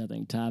point that I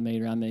think Ty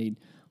made or I made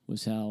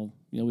was how,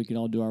 you know, we can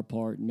all do our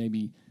part, and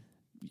maybe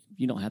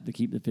you don't have to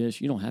keep the fish,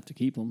 you don't have to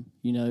keep them,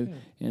 you know.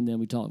 And then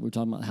we're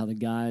talking about how the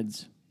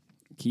guides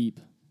keep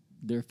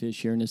their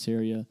fish here in this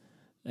area,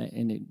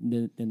 and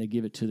then they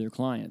give it to their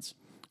clients.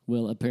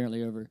 Well,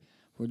 apparently over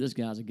where this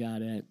guy's a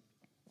guide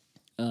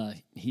at,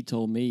 he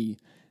told me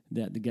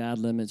that the guide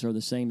limits are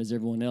the same as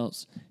everyone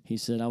else. He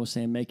said, I was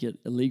saying make it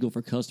illegal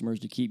for customers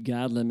to keep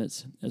guide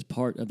limits as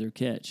part of their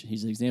catch.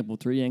 He's an example,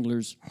 3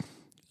 anglers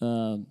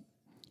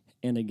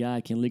and a guy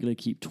can legally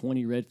keep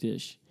 20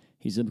 redfish.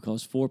 He said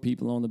because 4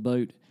 people on the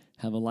boat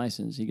have a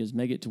license. He goes,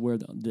 make it to where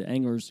the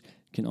anglers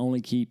can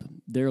only keep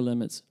their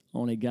limits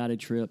on a guided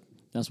trip.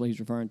 That's what he's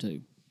referring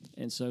to.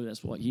 And so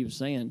that's what he was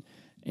saying.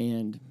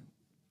 And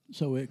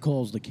So it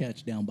calls the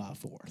catch down by a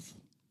fourth.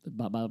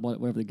 by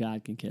whatever the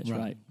guide can catch,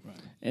 right? Right.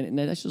 And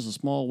that's just a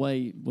small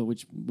way by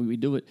which we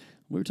do it.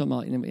 We were talking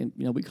about, and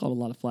you know, we called a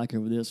lot of flack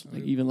over this,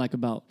 like, even like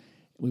about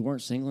we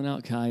weren't singling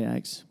out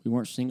kayaks, we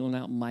weren't singling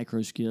out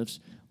micro skiffs,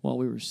 what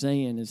we were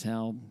saying is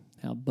how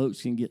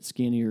boats can get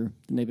skinnier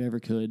than they've ever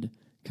could.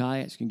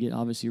 Kayaks can get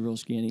obviously real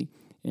skinny.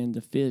 And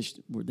the fish,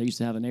 they used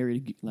to have an area, to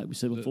get, like we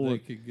said before, they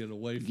could get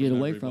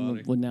away from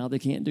them. Well, now they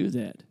can't do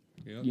that.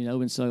 Yep. You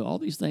know, and so all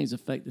these things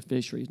affect the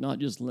fishery. It's not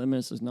just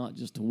limits. It's not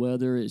just the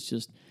weather. It's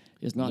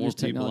not More just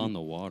technology. people on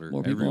the water.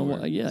 More people on the everywhere.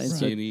 water. Yeah, and so-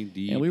 Skinny,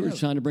 deep. And we were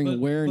trying to bring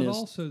awareness. But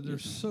also,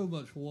 there's so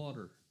much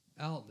water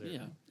out there.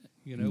 Yeah.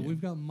 You know,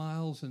 we've got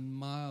miles and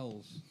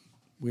miles.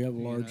 We have a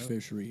large know?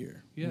 fishery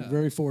here. Yeah. We're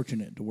very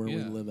fortunate to where we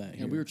Yeah. live at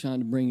here. And we were trying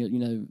to bring it,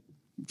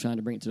 trying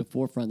to bring it to the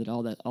forefront that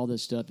all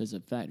this stuff is a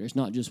factor. It's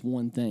not just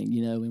one thing,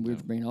 and we're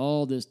bringing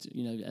all this,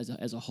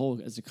 as a whole,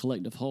 as a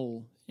collective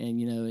whole.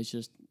 And it's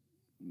just,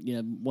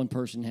 one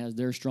person has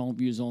their strong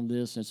views on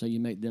this, and so you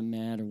make them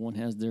mad, or one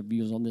has their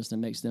views on this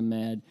and makes them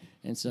mad.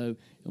 And so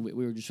we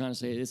were just trying to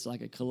say it's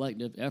like a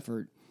collective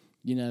effort.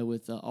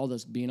 With all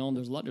this being on,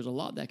 there's a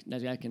lot that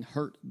can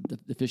hurt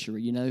the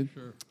fishery.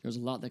 Sure. There's a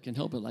lot that can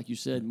help it. Like you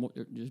said,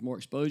 there's more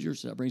exposure,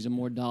 so that brings in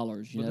more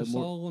dollars. But it's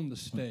all on the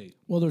state.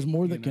 Well, there's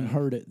more that can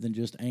hurt it than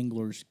just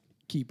anglers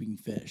keeping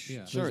fish. Yeah.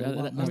 There's Sure, a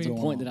lot that's more the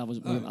going point on. that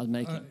I was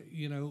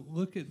making.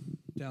 Look at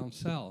down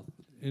south,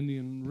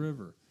 Indian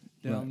River,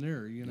 down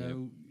there.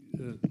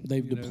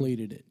 They've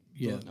depleted it.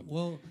 Yeah.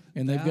 Well,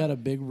 And they've got a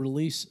big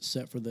release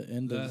set for the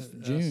end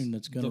of June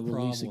that's going to the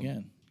release problem.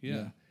 again.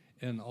 Yeah.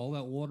 And all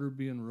that water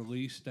being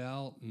released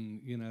out,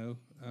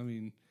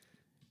 and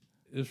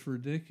it's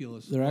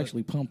ridiculous. They're but-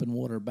 actually pumping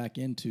water back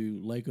into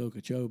Lake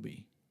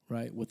Okeechobee,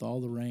 right? With all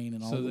the rain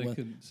and all So the they weather,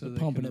 can- so they're they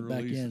pumping can it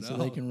back release in it so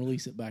they out. can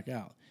release it back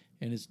out.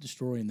 And it's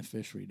destroying the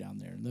fishery down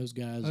there. And those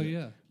guys, Oh,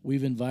 yeah.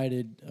 we've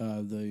invited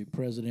the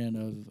president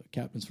of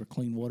Captains for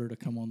Clean Water to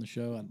come on the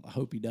show. I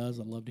hope he does.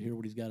 I'd love to hear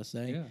what he's got to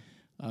say.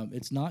 Yeah.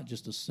 It's not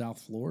just a South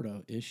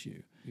Florida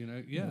issue.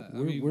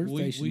 We're We're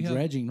facing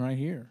dredging right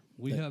here.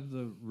 We have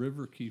the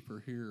river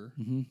keeper here.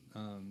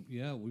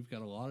 We've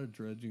got a lot of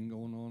dredging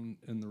going on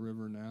in the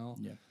river now.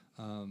 Yeah.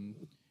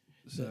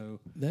 So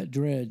That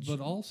dredge. but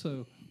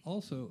also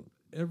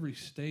every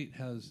state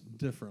has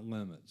different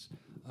limits.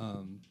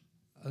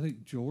 I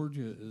think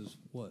Georgia is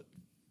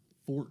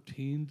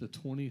 14 to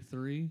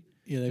 23.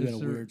 Yeah, they've got a Is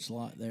there- weird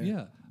slot there.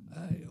 Yeah.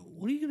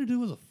 What are you going to do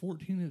with a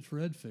 14-inch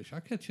redfish? I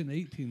catch an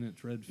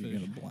 18-inch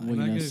redfish. blind. Well,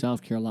 And I go-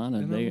 South Carolina,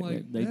 and they I'm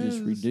like, they just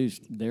 "Yes."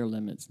 reduced their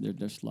limits,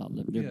 their slot,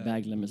 their Yeah.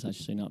 bag limits, I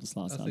should say, not the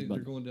slot I size, think but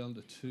they're going down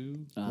to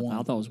 2.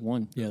 I thought it was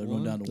one. Yeah, they're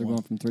going down to They're one.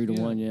 going from 3 to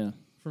Yeah. 1. Yeah.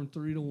 From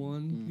 3 to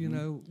 1.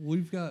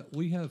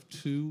 We have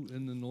 2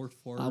 in the North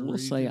Florida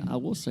I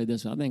will say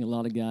this. I think a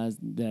lot of guys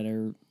that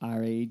are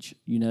our age,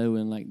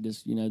 and like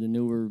this, the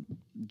newer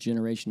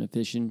generation of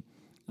fishing,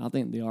 I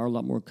think they are a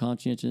lot more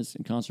conscientious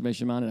and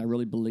conservation minded. I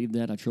really believe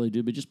that. I truly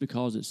do. But just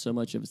because it's so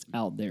much of it's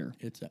out there,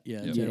 It's it's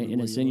and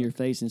everywhere it's you in look. your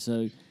face, and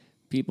so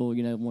people,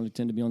 want to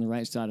tend to be on the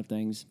right side of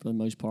things for the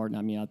most part. And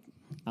I mean,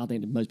 I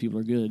think that most people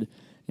are good,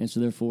 and so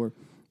therefore,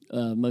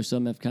 most of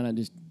them have kind of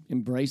just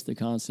embraced the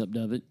concept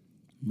of it.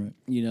 Right.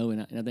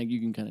 And I think you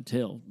can kind of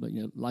tell. But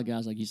a lot of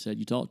guys, like you said,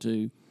 you talk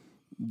to,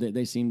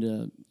 they seem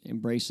to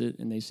embrace it,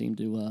 and they seem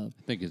to. I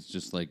think it's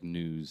just like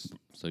news.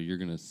 So you're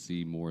going to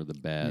see more of the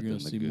bad You're than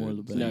gonna the see good. more of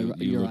the So bad. No,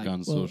 you you're look right. on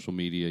Well- social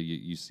media,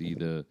 you see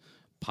the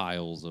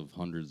piles of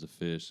hundreds of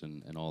fish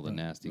and all the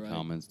nasty Right.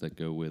 comments that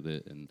go with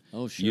it. And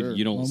Oh, sure.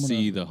 you don't Well, I'm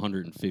see the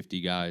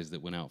 150 guys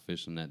that went out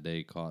fishing that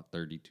day, caught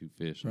 32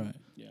 fish, and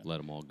Right. let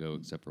them all go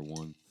except for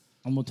one.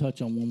 I'm going to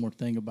touch on one more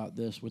thing about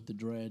this with the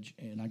dredge,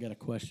 and I got a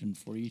question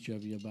for each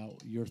of you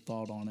about your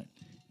thought on it,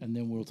 and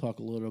then we'll talk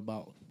a little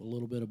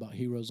bit about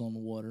Heroes on the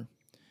Water.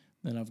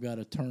 Then I've got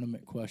a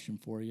tournament question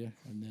for you,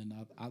 and then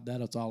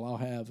that's all I'll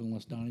have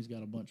unless Donnie's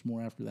got a bunch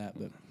more after that.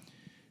 But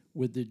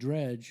with the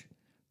dredge,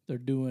 they're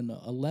doing an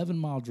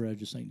 11-mile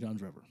dredge of St.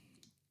 Johns River,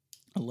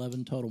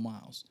 11 total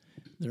miles.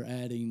 They're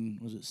adding,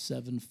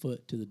 7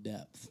 foot to the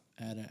depth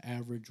at an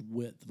average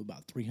width of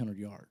about 300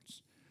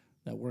 yards.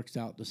 That works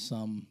out to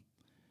some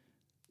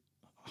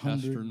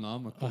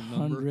Astronomical number.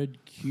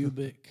 100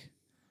 cubic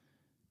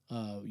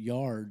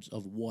yards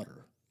of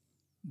water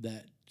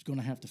that's going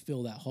to have to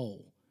fill that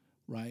hole,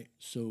 right?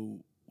 So,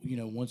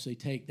 once they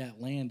take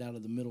that land out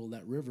of the middle of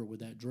that river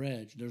with that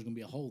dredge, there's going to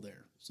be a hole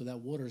there. So that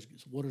water's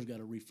got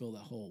to refill that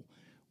hole.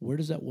 Where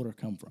does that water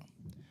come from?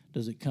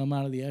 Does it come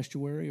out of the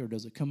estuary or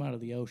does it come out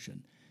of the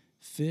ocean?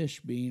 Fish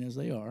being as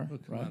they are, It'll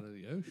come right? out of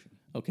the ocean.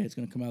 Okay, it's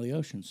going to come out of the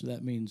ocean. So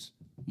that means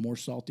more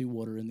salty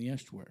water in the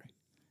estuary.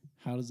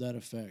 How does that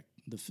affect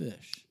the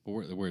fish? But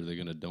where are they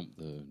going to dump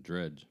the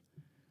dredge?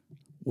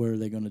 Where are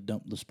they going to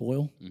dump the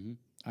spoil? Mm-hmm.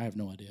 I have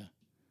no idea.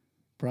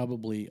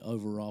 Probably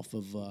over off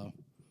of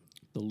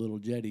the little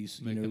jetties.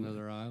 Make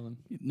another island.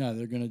 No,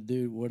 they're going to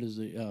do, what is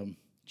it,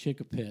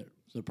 Chickapit.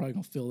 So they're probably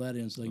going to fill that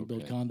in so they can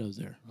build condos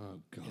there. Oh,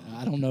 God.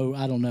 I don't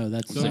know.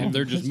 That's So if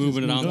they're just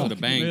moving it onto the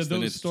banks, then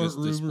don't it's start just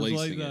rumors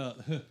displacing like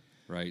it, that.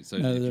 right? So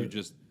No, if they're- you're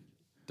just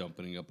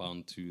dumping it up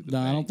onto the No,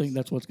 banks. I don't think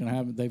that's what's going to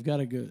happen. They've got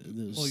to go.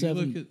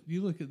 Well,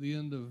 you look at the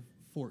end of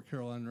Fort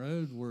Caroline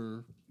Road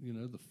where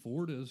the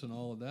fort is and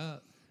all of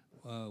that.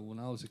 When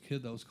I was a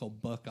kid, that was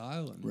called Buck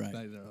Island. Right.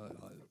 Back there.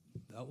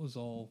 That was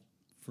all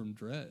from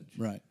dredge.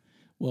 Right.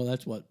 Well,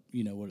 that's what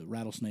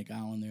Rattlesnake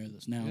Island there.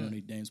 That's now Yeah.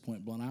 underneath Dames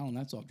Point, Blunt Island.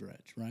 That's all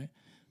dredge, right?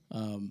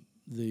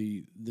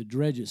 The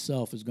dredge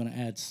itself is going to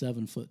add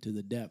 7 foot to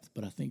the depth,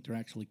 but I think they're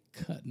actually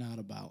cutting out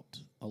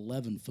about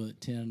 11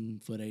 foot, 10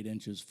 foot 8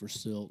 inches for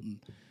silt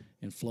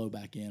and flow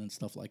back in and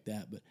stuff like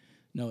that. But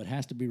no, it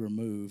has to be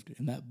removed,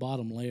 and that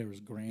bottom layer is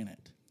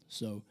granite.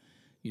 So,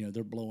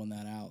 they're blowing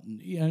that out,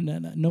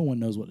 and no one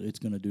knows what it's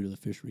going to do to the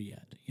fishery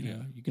yet.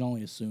 You can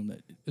only assume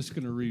that It's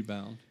going to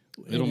rebound.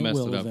 It'll mess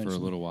will it up for a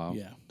eventually. little while.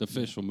 Yeah, The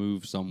fish will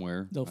move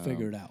somewhere. they'll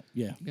figure it out.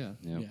 Yeah, Yeah.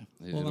 Yeah.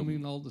 Yeah. Well, I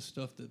mean, all the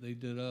stuff that they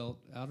did out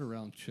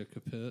around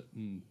Chickapit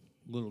and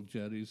little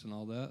jetties and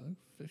all that,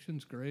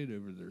 fishing's great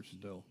over there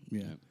still.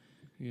 yeah.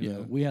 You Yeah,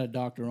 know? we had a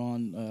doctor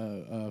on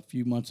a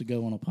few months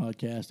ago on a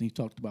podcast, and he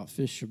talked about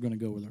fish are going to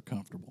go where they're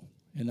comfortable,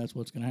 and that's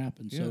what's going to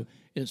happen. So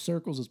it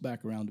circles us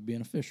back around to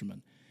being a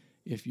fisherman.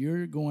 If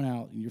you're going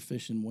out and you're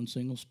fishing one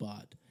single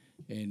spot,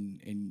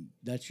 and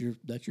that's your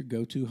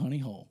go-to honey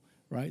hole,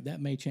 right?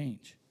 That may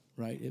change,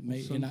 right? It may.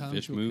 And Sometimes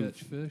Fish you'll move.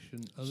 catch fish,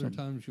 and other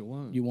times you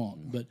won't. you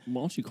won't, but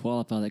Why don't you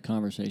qualify that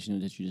conversation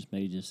that you just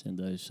made just in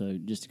those? So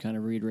just to kind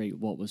of reiterate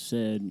what was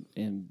said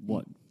and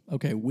what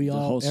okay, we the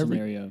all whole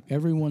scenario.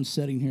 everyone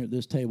sitting here at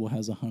this table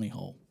has a honey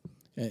hole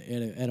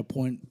at a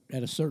point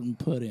at a certain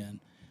put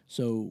in.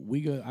 So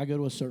I go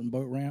to a certain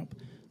boat ramp.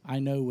 I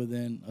know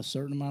within a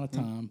certain amount of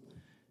time,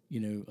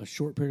 a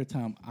short period of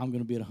time, I'm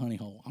going to be at a honey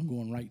hole. I'm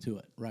going right to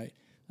it. Right,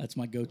 that's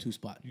my go-to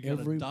spot. You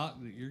got a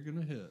dock that you're going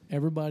to hit.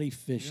 Everybody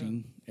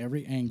fishing,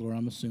 every angler,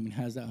 I'm assuming,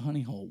 has that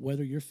honey hole.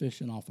 Whether you're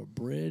fishing off a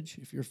bridge,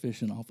 if you're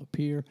fishing off a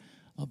pier,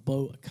 a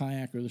boat, a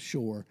kayak, or the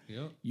shore,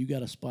 you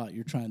got a spot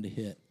you're trying to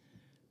hit.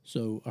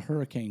 So a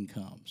hurricane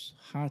comes,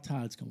 high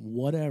tides come,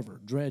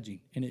 whatever, dredging,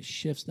 and it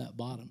shifts that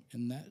bottom,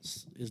 and that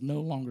is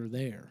no longer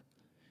there.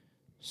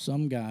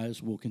 Some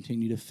guys will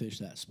continue to fish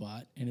that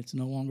spot, and it's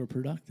no longer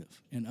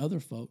productive, and other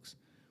folks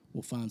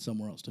will find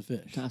somewhere else to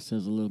fish. Ty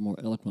says a little more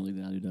eloquently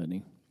than I do, doesn't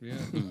he? Yeah.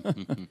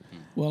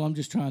 Well, I'm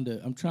trying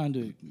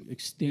to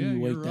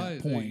extenuate you're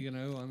right. that point. I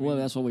mean, Well,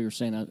 that's what we were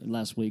saying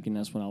last week, and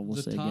that's what I will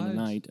the say again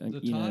tonight.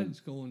 The tide's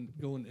going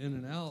in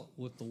and out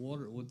with the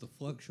water, with the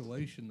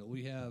fluctuation that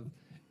we have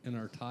in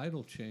our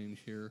tidal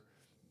change here.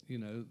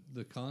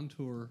 The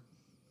contour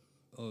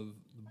of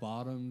the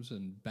bottoms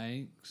and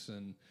banks,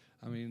 and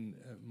I mean,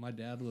 my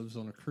dad lives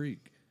on a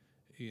creek.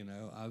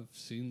 I've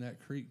seen that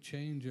creek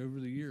change over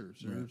the years.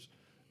 There's,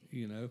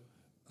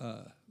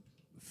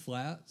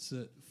 flats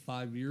that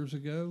 5 years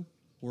ago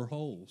were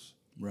holes.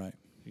 Right.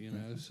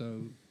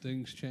 So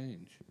things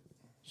change.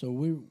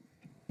 So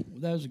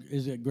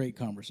is a great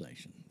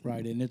conversation,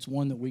 right? And it's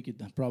one that we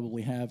could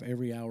probably have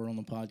every hour on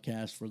the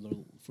podcast for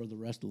the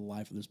rest of the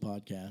life of this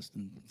podcast.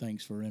 And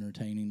thanks for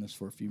entertaining us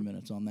for a few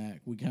minutes on that.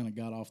 We kind of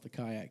got off the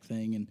kayak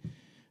thing, and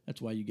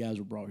that's why you guys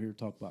were brought here to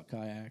talk about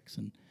kayaks.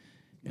 And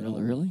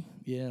Really?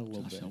 yeah, a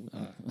little bit.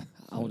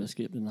 I would have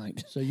skipped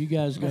tonight. So you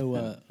guys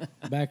go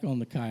back on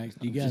the kayaks.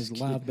 Do you guys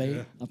live bait?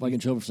 I'm probably in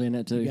trouble for saying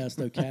that too. You guys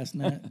throw cast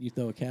net? You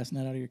throw a cast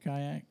net out of your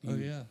kayak? Oh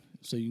yeah.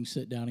 So you can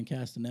sit down and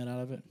cast a net out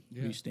of it?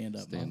 Or you stand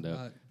up? Stand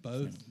up.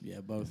 Both. Yeah,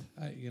 both.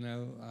 I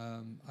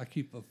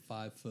keep a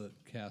 5-foot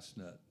cast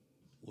net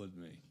with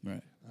me.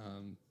 Right.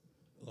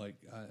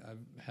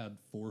 I've had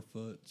 4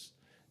 foots,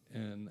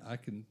 and I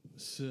can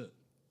sit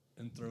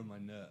and throw my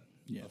net.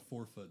 Yeah. A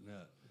 4-foot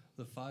net.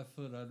 The 5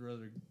 foot, I'd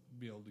rather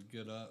be able to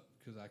get up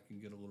because I can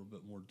get a little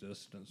bit more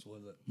distance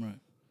with it. Right.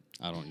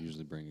 I don't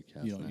usually bring a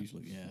cast You don't net.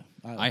 usually, yeah.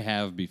 I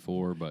have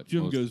before, but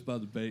Jim most- goes by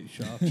the bait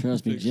shop.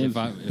 Trust me, Fix Jim. it. If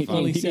I- if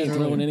Well, he he said said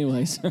throwing earlier-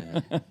 anyways. Well,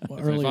 if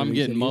earlier I'm he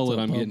getting said mullet,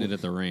 he'll I'm tell getting it Publix.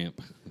 at the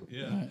ramp.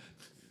 Yeah.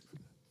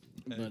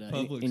 But,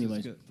 Publix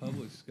anyways.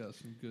 Publix got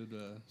some good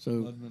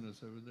So- mud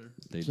minnows over there.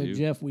 They So do.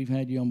 Jeff, we've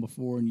had you on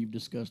before, and you've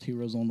discussed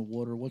Heroes on the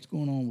Water. What's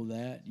going on with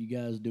that? You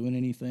guys doing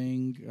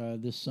anything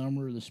this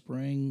summer, the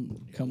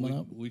spring coming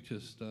up? We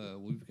just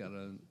we've got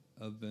an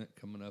event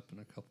coming up in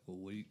a couple of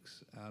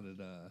weeks out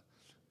at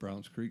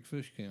Browns Creek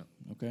Fish Camp.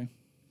 Okay.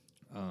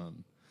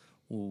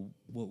 Well,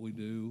 what we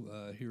do,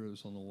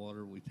 Heroes on the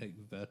Water, we take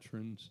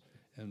veterans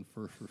and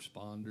first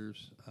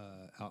responders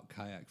out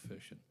kayak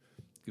fishing.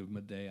 Give them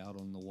a day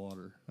out on the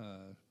water.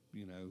 A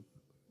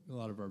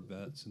lot of our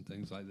vets and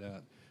things like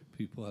that,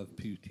 people have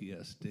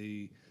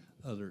PTSD,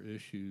 other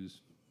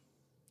issues.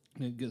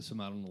 And it gets them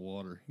out on the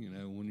water.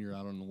 When you're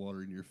out on the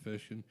water and you're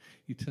fishing,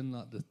 you tend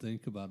not to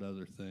think about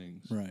other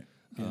things. Right.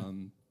 Yeah.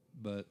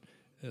 But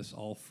it's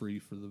all free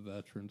for the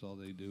veterans. All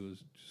they do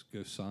is just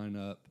go sign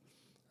up.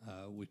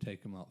 We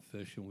take them out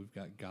fishing. We've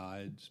got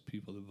guides,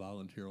 people that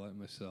volunteer like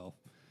myself.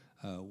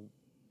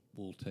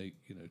 We'll take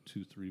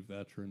 2-3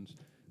 veterans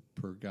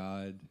per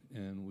guide,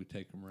 and we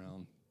take them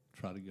around,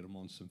 try to get them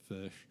on some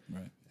fish,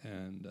 Right.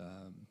 and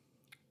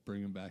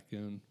bring them back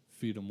in,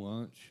 feed them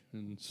lunch,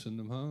 and send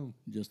them home.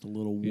 Just a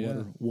little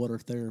Yeah. water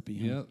therapy.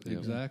 Huh? Yep,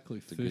 exactly.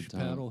 a good Fish,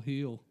 time. paddle,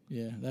 heal.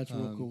 Yeah, that's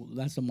real cool.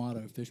 That's the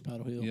motto: fish,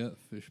 paddle, heal. Yep,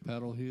 fish,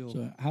 paddle, heal.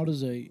 So how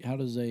does a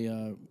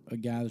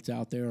guy that's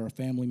out there, or a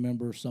family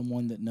member,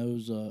 someone that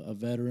knows a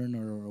veteran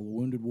or a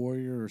wounded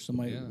warrior, or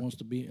somebody that wants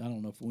to be, I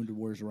don't know if wounded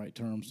warrior is the right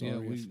term. Sorry. Yeah,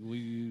 we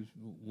use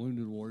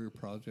Wounded Warrior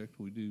Project.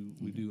 We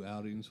do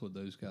outings with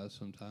those guys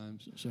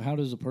sometimes. So how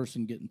does a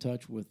person get in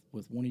touch with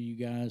one of you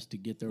guys to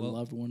get their Well-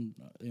 loved one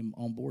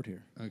on board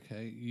here?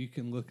 Okay, you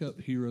can look up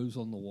Heroes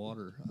on the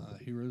Water.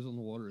 Heroes on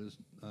the Water is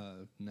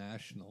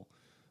national.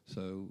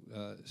 So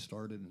it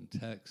started in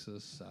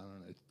Texas, I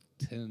don't know,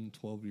 10,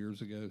 12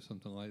 years ago,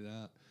 something like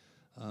that.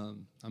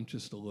 I'm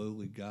just a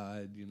lowly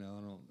guide, I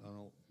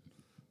don't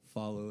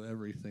follow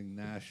everything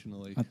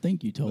nationally. I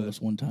think you told But- us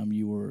one time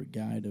you were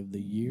guide of the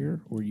year,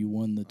 or you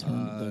won the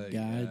the guide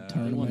yeah. The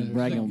tournament. one or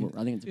bragging, something.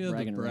 I think it's a Yeah,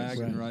 bragging the rights.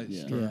 bragging rights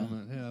Yeah.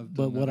 tournament. Yeah, I've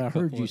But done what that I a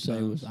heard couple you of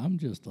say was, times. "I'm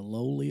just a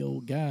lowly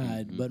old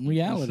guide," but in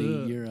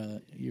reality,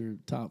 you're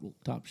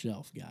top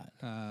shelf guy.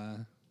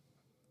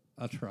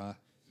 I try.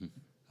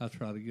 I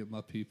try to get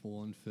my people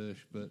on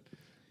fish, but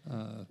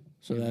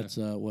So that's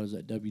what is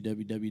that?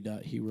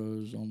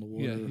 www.heroesonthewater.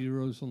 yeah,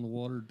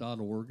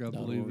 heroesonthewater.org, I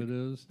believe .org. it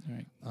is. All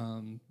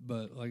right.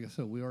 But like I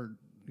said, we are,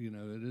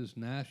 it is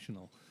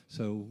national.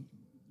 So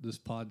this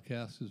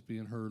podcast is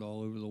being heard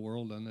all over the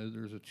world. I know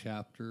there's a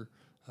chapter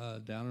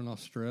down in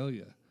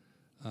Australia.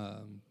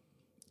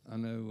 I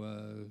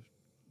know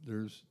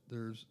there's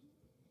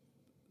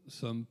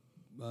some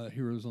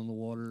Heroes on the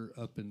Water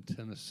up in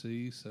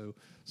Tennessee. So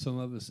some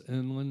of us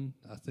inland.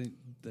 I think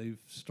they've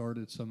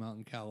started some out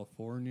in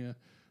California.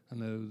 I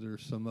know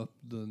there's some up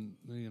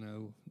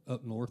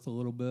up north a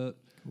little bit.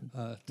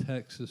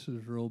 Texas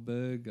is real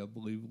big. I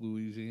believe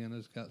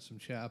Louisiana's got some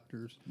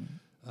chapters.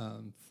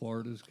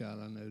 Florida's got,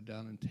 I know,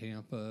 down in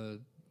Tampa,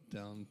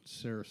 down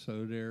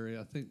Sarasota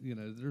area. I think,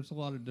 there's a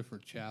lot of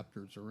different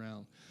chapters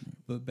around.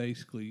 But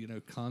basically,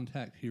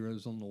 contact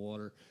Heroes on the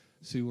Water,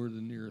 see where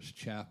the nearest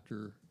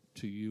chapter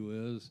to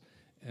you is,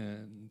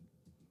 and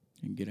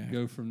get out.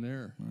 go from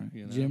there. All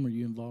right. Jim, are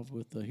you involved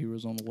with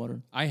Heroes on the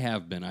Water? I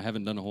have been. I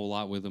haven't done a whole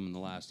lot with them in the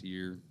last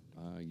year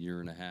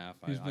and a half.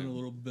 He's been a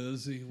little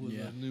busy with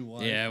a new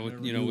wife. Yeah, and with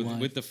everything.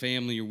 with the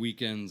family, your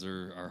weekends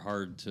are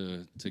hard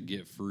to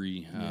get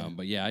free.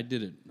 But yeah, I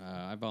did it.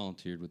 I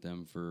volunteered with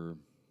them for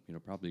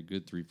probably a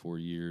good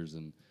 3-4 years,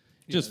 and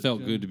just felt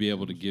Jim- good to be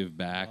able to give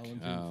back.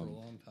 Volunteered for a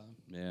long time.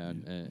 Yeah,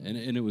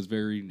 and it was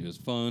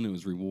fun. It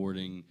was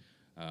rewarding.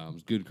 It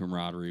was good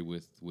camaraderie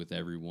with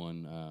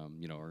everyone.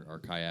 Our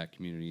kayak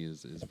community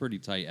is pretty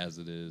tight as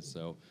it is,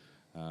 so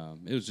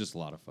it was just a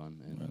lot of fun.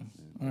 And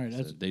All right, like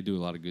I said, they do a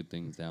lot of good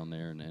things down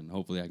there, and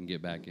hopefully I can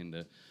get back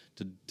into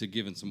to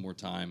giving some more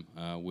time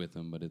with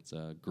them. But it's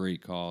a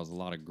great cause, a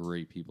lot of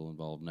great people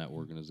involved in that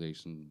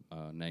organization,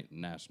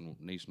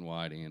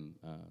 nationwide, and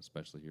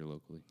especially here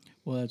locally.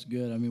 Well, that's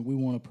good. I mean, we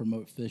want to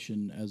promote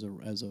fishing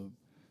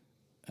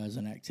as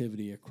an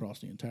activity across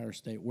the entire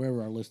state,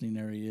 wherever our listening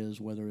area is,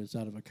 whether it's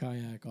out of a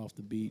kayak, off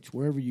the beach,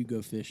 wherever you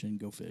go fishing,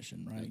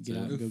 right? Get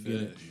out and go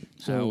get it.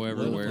 So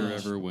However,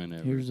 wherever,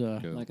 whenever. here's go.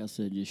 Like I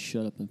said, just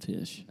shut up and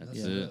fish. That's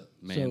yeah. it,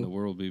 man. So- the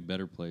world would be a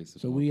better place.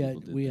 If So more we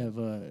people did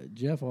that. have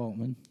Jeff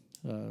Altman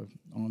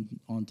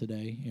on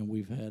today, and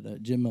we've had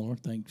Jim Miller.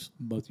 Thanks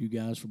both you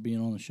guys for being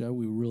on the show.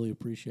 We really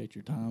appreciate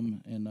your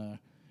time and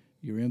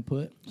your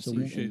input. So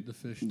Appreciate the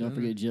fish. Don't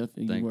forget, Jeff,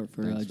 you work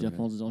for thanks for Jeff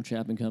having owns his own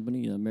trapping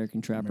company, American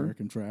Trapper.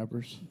 American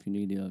Trappers. If you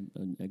need,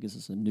 I guess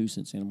it's a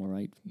nuisance animal,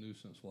 right?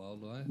 Nuisance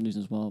wildlife.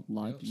 Nuisance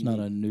wildlife. It's not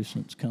a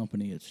nuisance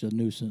company. It's a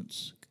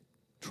nuisance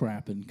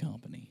trapping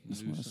company.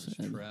 Nuisance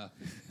said. trap.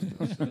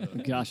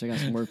 Gosh, I got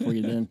some work for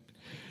you then.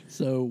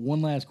 So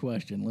one last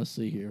question. Let's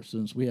see here.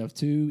 Since we have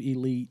two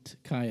elite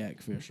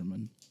kayak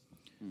fishermen,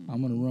 I'm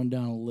going to run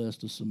down a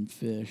list of some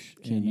fish.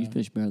 Can and, you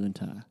fish better than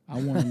Ty?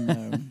 I want to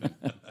know.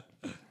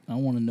 I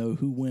want to know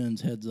who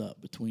wins heads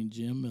up between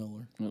Jim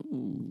Miller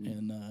Ooh.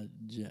 and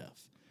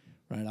Jeff.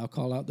 Right, I'll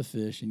call out the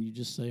fish, and you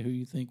just say who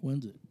you think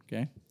wins it.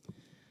 Okay.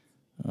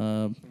 I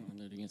know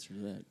the answer to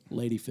that.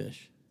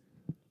 Ladyfish.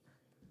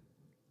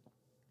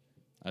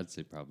 I'd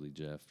say probably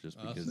Jeff, just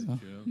I because. think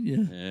Jim. Yeah.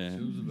 Yeah.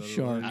 Jim's a better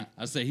Shark. lady.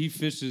 I say he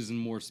fishes in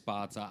more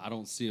spots. I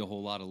don't see a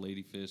whole lot of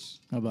ladyfish.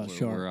 How about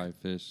shark? Where I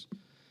fish.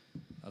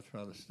 I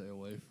try to stay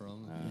away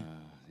from it.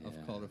 Yeah.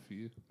 I've caught a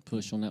few.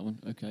 Push on that one.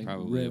 Okay.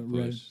 Probably a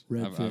Red- push.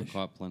 red I've fish.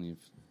 caught plenty of.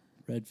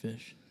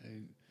 Redfish.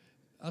 Hey,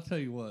 I'll tell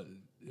you what.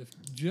 If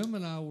Jim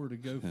and I were to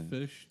go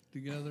fish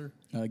together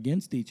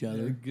Against each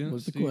other against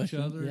was the each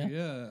question. other,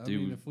 Yeah. I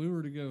Dude. mean, if we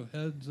were to go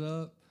heads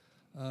up,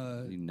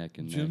 Be neck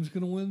and Jim's neck.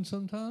 going to win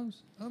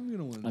sometimes. I'm going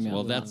to win. I mean,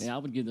 Well, sometimes. that's- I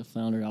would give the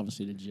flounder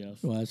obviously to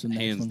Jeff. Well, that's the next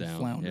Hands one. down,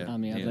 Flounder. yeah. I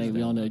mean, I Hands think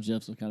we all down. know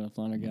Jeff's the kind of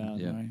flounder guy.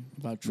 Yeah. Right.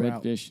 About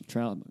trout. Redfish,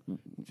 trout.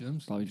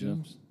 Jim's probably Jeff.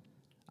 Jim's.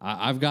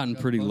 I've gotten Got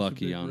a pretty bunch of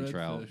lucky big on redfish.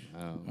 trout.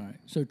 All right.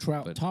 So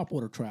trout, But-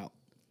 topwater trout.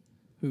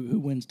 Who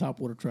wins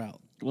topwater trout?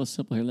 Well, it's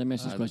simple here. Let me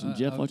ask you this question.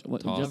 Jeff, toss I've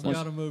what's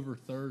got him over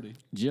 30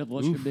 your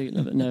big?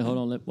 No,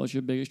 hold on. What's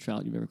your biggest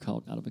trout you've ever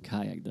caught out of a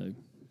kayak, though?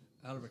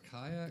 out of a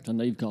kayak. I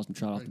know you've caught some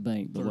trout off the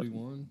bank, but what?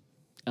 31.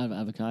 I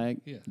have a kayak.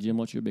 Yeah. Jim,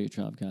 what's your biggest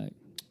tribe kayak?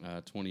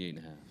 28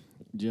 and a half.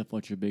 Jeff,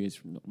 what's your biggest,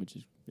 which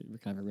is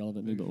kind of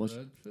irrelevant, but what's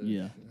Redfish?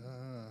 yeah?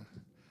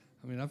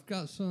 I mean, I've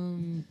got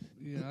some.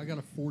 I got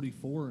a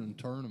 44 in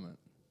tournament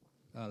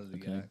out of the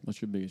Okay. yak.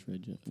 What's your biggest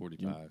red, Jeff?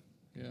 45.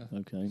 Yeah.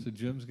 Okay. So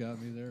Jim's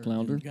got me there.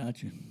 Flounder.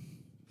 Got you.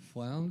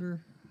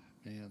 Flounder,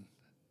 man.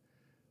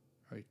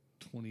 Right,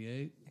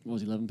 28. What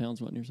was 11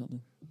 pounds, wasn't he, or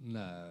something?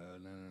 No.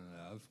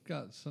 I've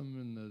got some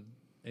in the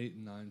 8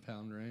 and 9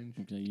 pound range.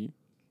 Okay, you.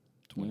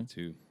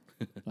 22.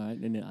 All right,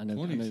 and then I know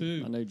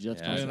 22. I know Jeff.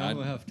 Yeah, Man, I- I'm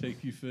gonna have to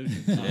take you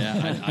fishing.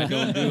 Yeah, I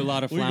don't do a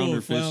lot of We go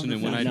flounder fishing, flounder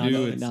and when I fishing. do,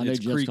 I know it's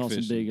Jeff's creek caught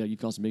some fishing. big. You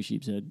caught some big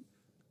sheepshead.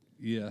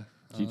 Yeah.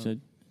 Sheepshead.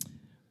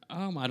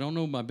 I don't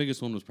know. My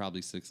biggest one was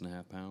probably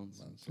 6.5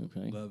 pounds.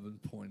 Okay.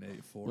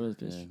 11.84. What other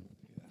fish?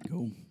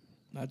 Cool.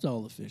 That's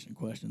all the fishing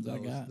questions I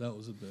got. That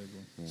was a big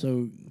one.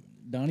 So,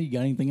 Donnie, you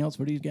got anything else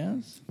for these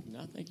guys?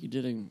 I think you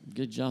did a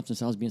good job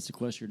since I was being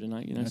sequestered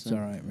tonight. That's so.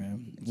 all right,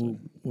 man. We'll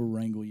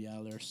wrangle you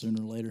out of there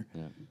sooner or later.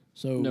 Yeah.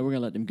 So, No, we're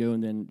gonna let them go,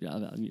 and then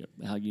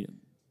how you.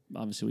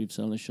 Obviously, we've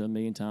said on the show a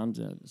million times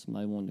that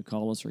somebody wanted to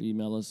call us or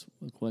email us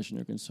a question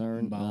or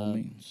concern. By all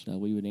means.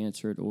 we would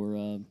answer it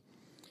or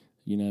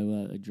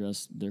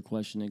address their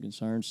question and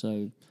concern.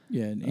 So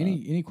yeah, and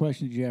any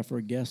questions you have for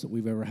a guest that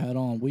we've ever had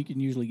on, we can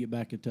usually get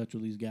back in touch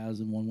with these guys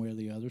in one way or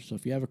the other. So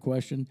if you have a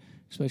question,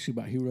 especially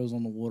about Heroes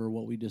on the Water,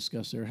 what we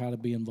discussed there, how to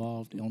be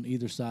involved on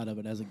either side of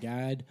it as a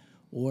guide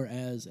or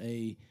as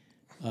a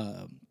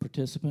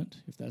participant,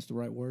 if that's the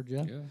right word,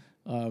 Jeff. Yeah.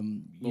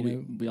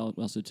 we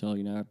also tell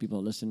our people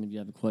that listen, if you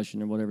have a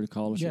question or whatever, to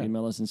call us Yeah. or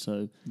email us. And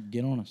so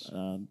Get on us.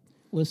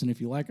 Listen,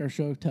 if you like our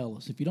show, tell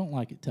us. If you don't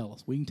like it, tell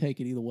us. We can take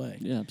it either way.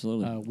 yeah,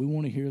 absolutely. We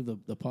want to hear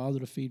the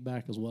positive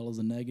feedback as well as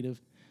the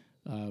negative.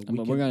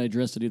 but we're gonna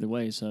address it either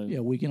way. So Yeah,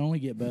 we can only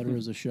get better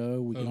as a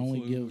show. We can only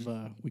Hopefully give.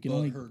 We can Butt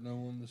only, hurt no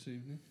one this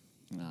evening.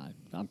 I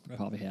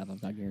probably have.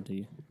 I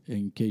guarantee you.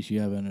 in case you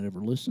haven't ever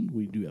listened,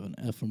 we do have an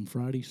FM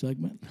Friday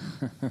segment.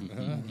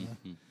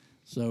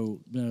 So,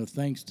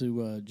 thanks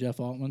to Jeff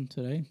Altman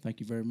today. Thank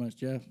you very much,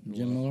 Jeff.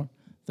 Jim Miller.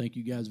 Thank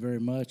you guys very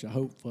much. I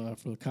hope for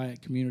the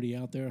kayak community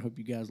out there, I hope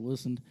you guys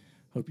listened.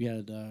 Hope you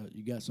had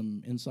you got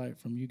some insight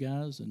from you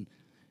guys, and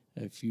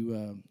if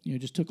you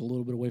just took a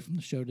little bit away from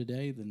the show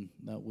today, then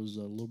that was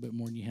a little bit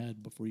more than you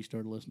had before you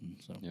started listening.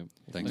 So, Yep.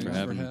 Thanks for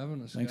Thanks having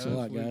me. us. Thanks a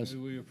lot, guys.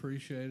 We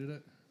appreciated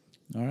it.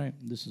 all right,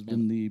 this has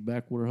been the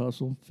Backwater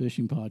Hustle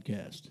Fishing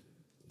Podcast.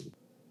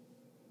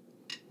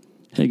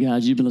 Hey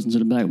guys, you've been listening to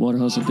the Backwater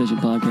Hustle Fishing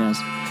Podcast.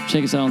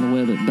 Check us out on the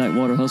web at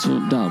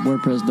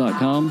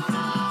backwaterhustle.wordpress.com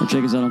or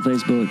check us out on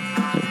Facebook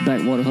at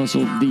Backwater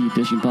Hustle, the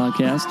Fishing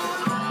Podcast.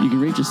 You can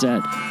reach us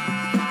at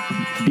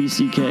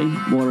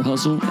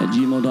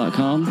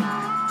bckwaterhustle@gmail.com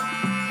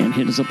and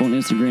hit us up on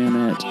Instagram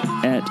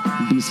at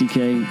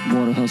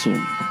bckwaterhustle.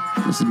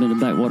 This has been the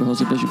Backwater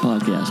Hustle Fishing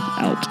Podcast.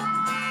 Out.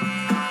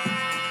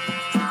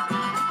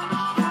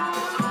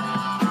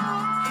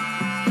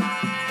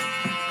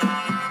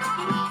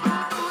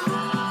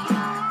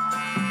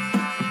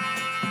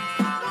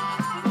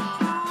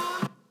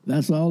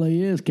 That's all there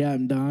is,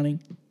 Captain Donnie.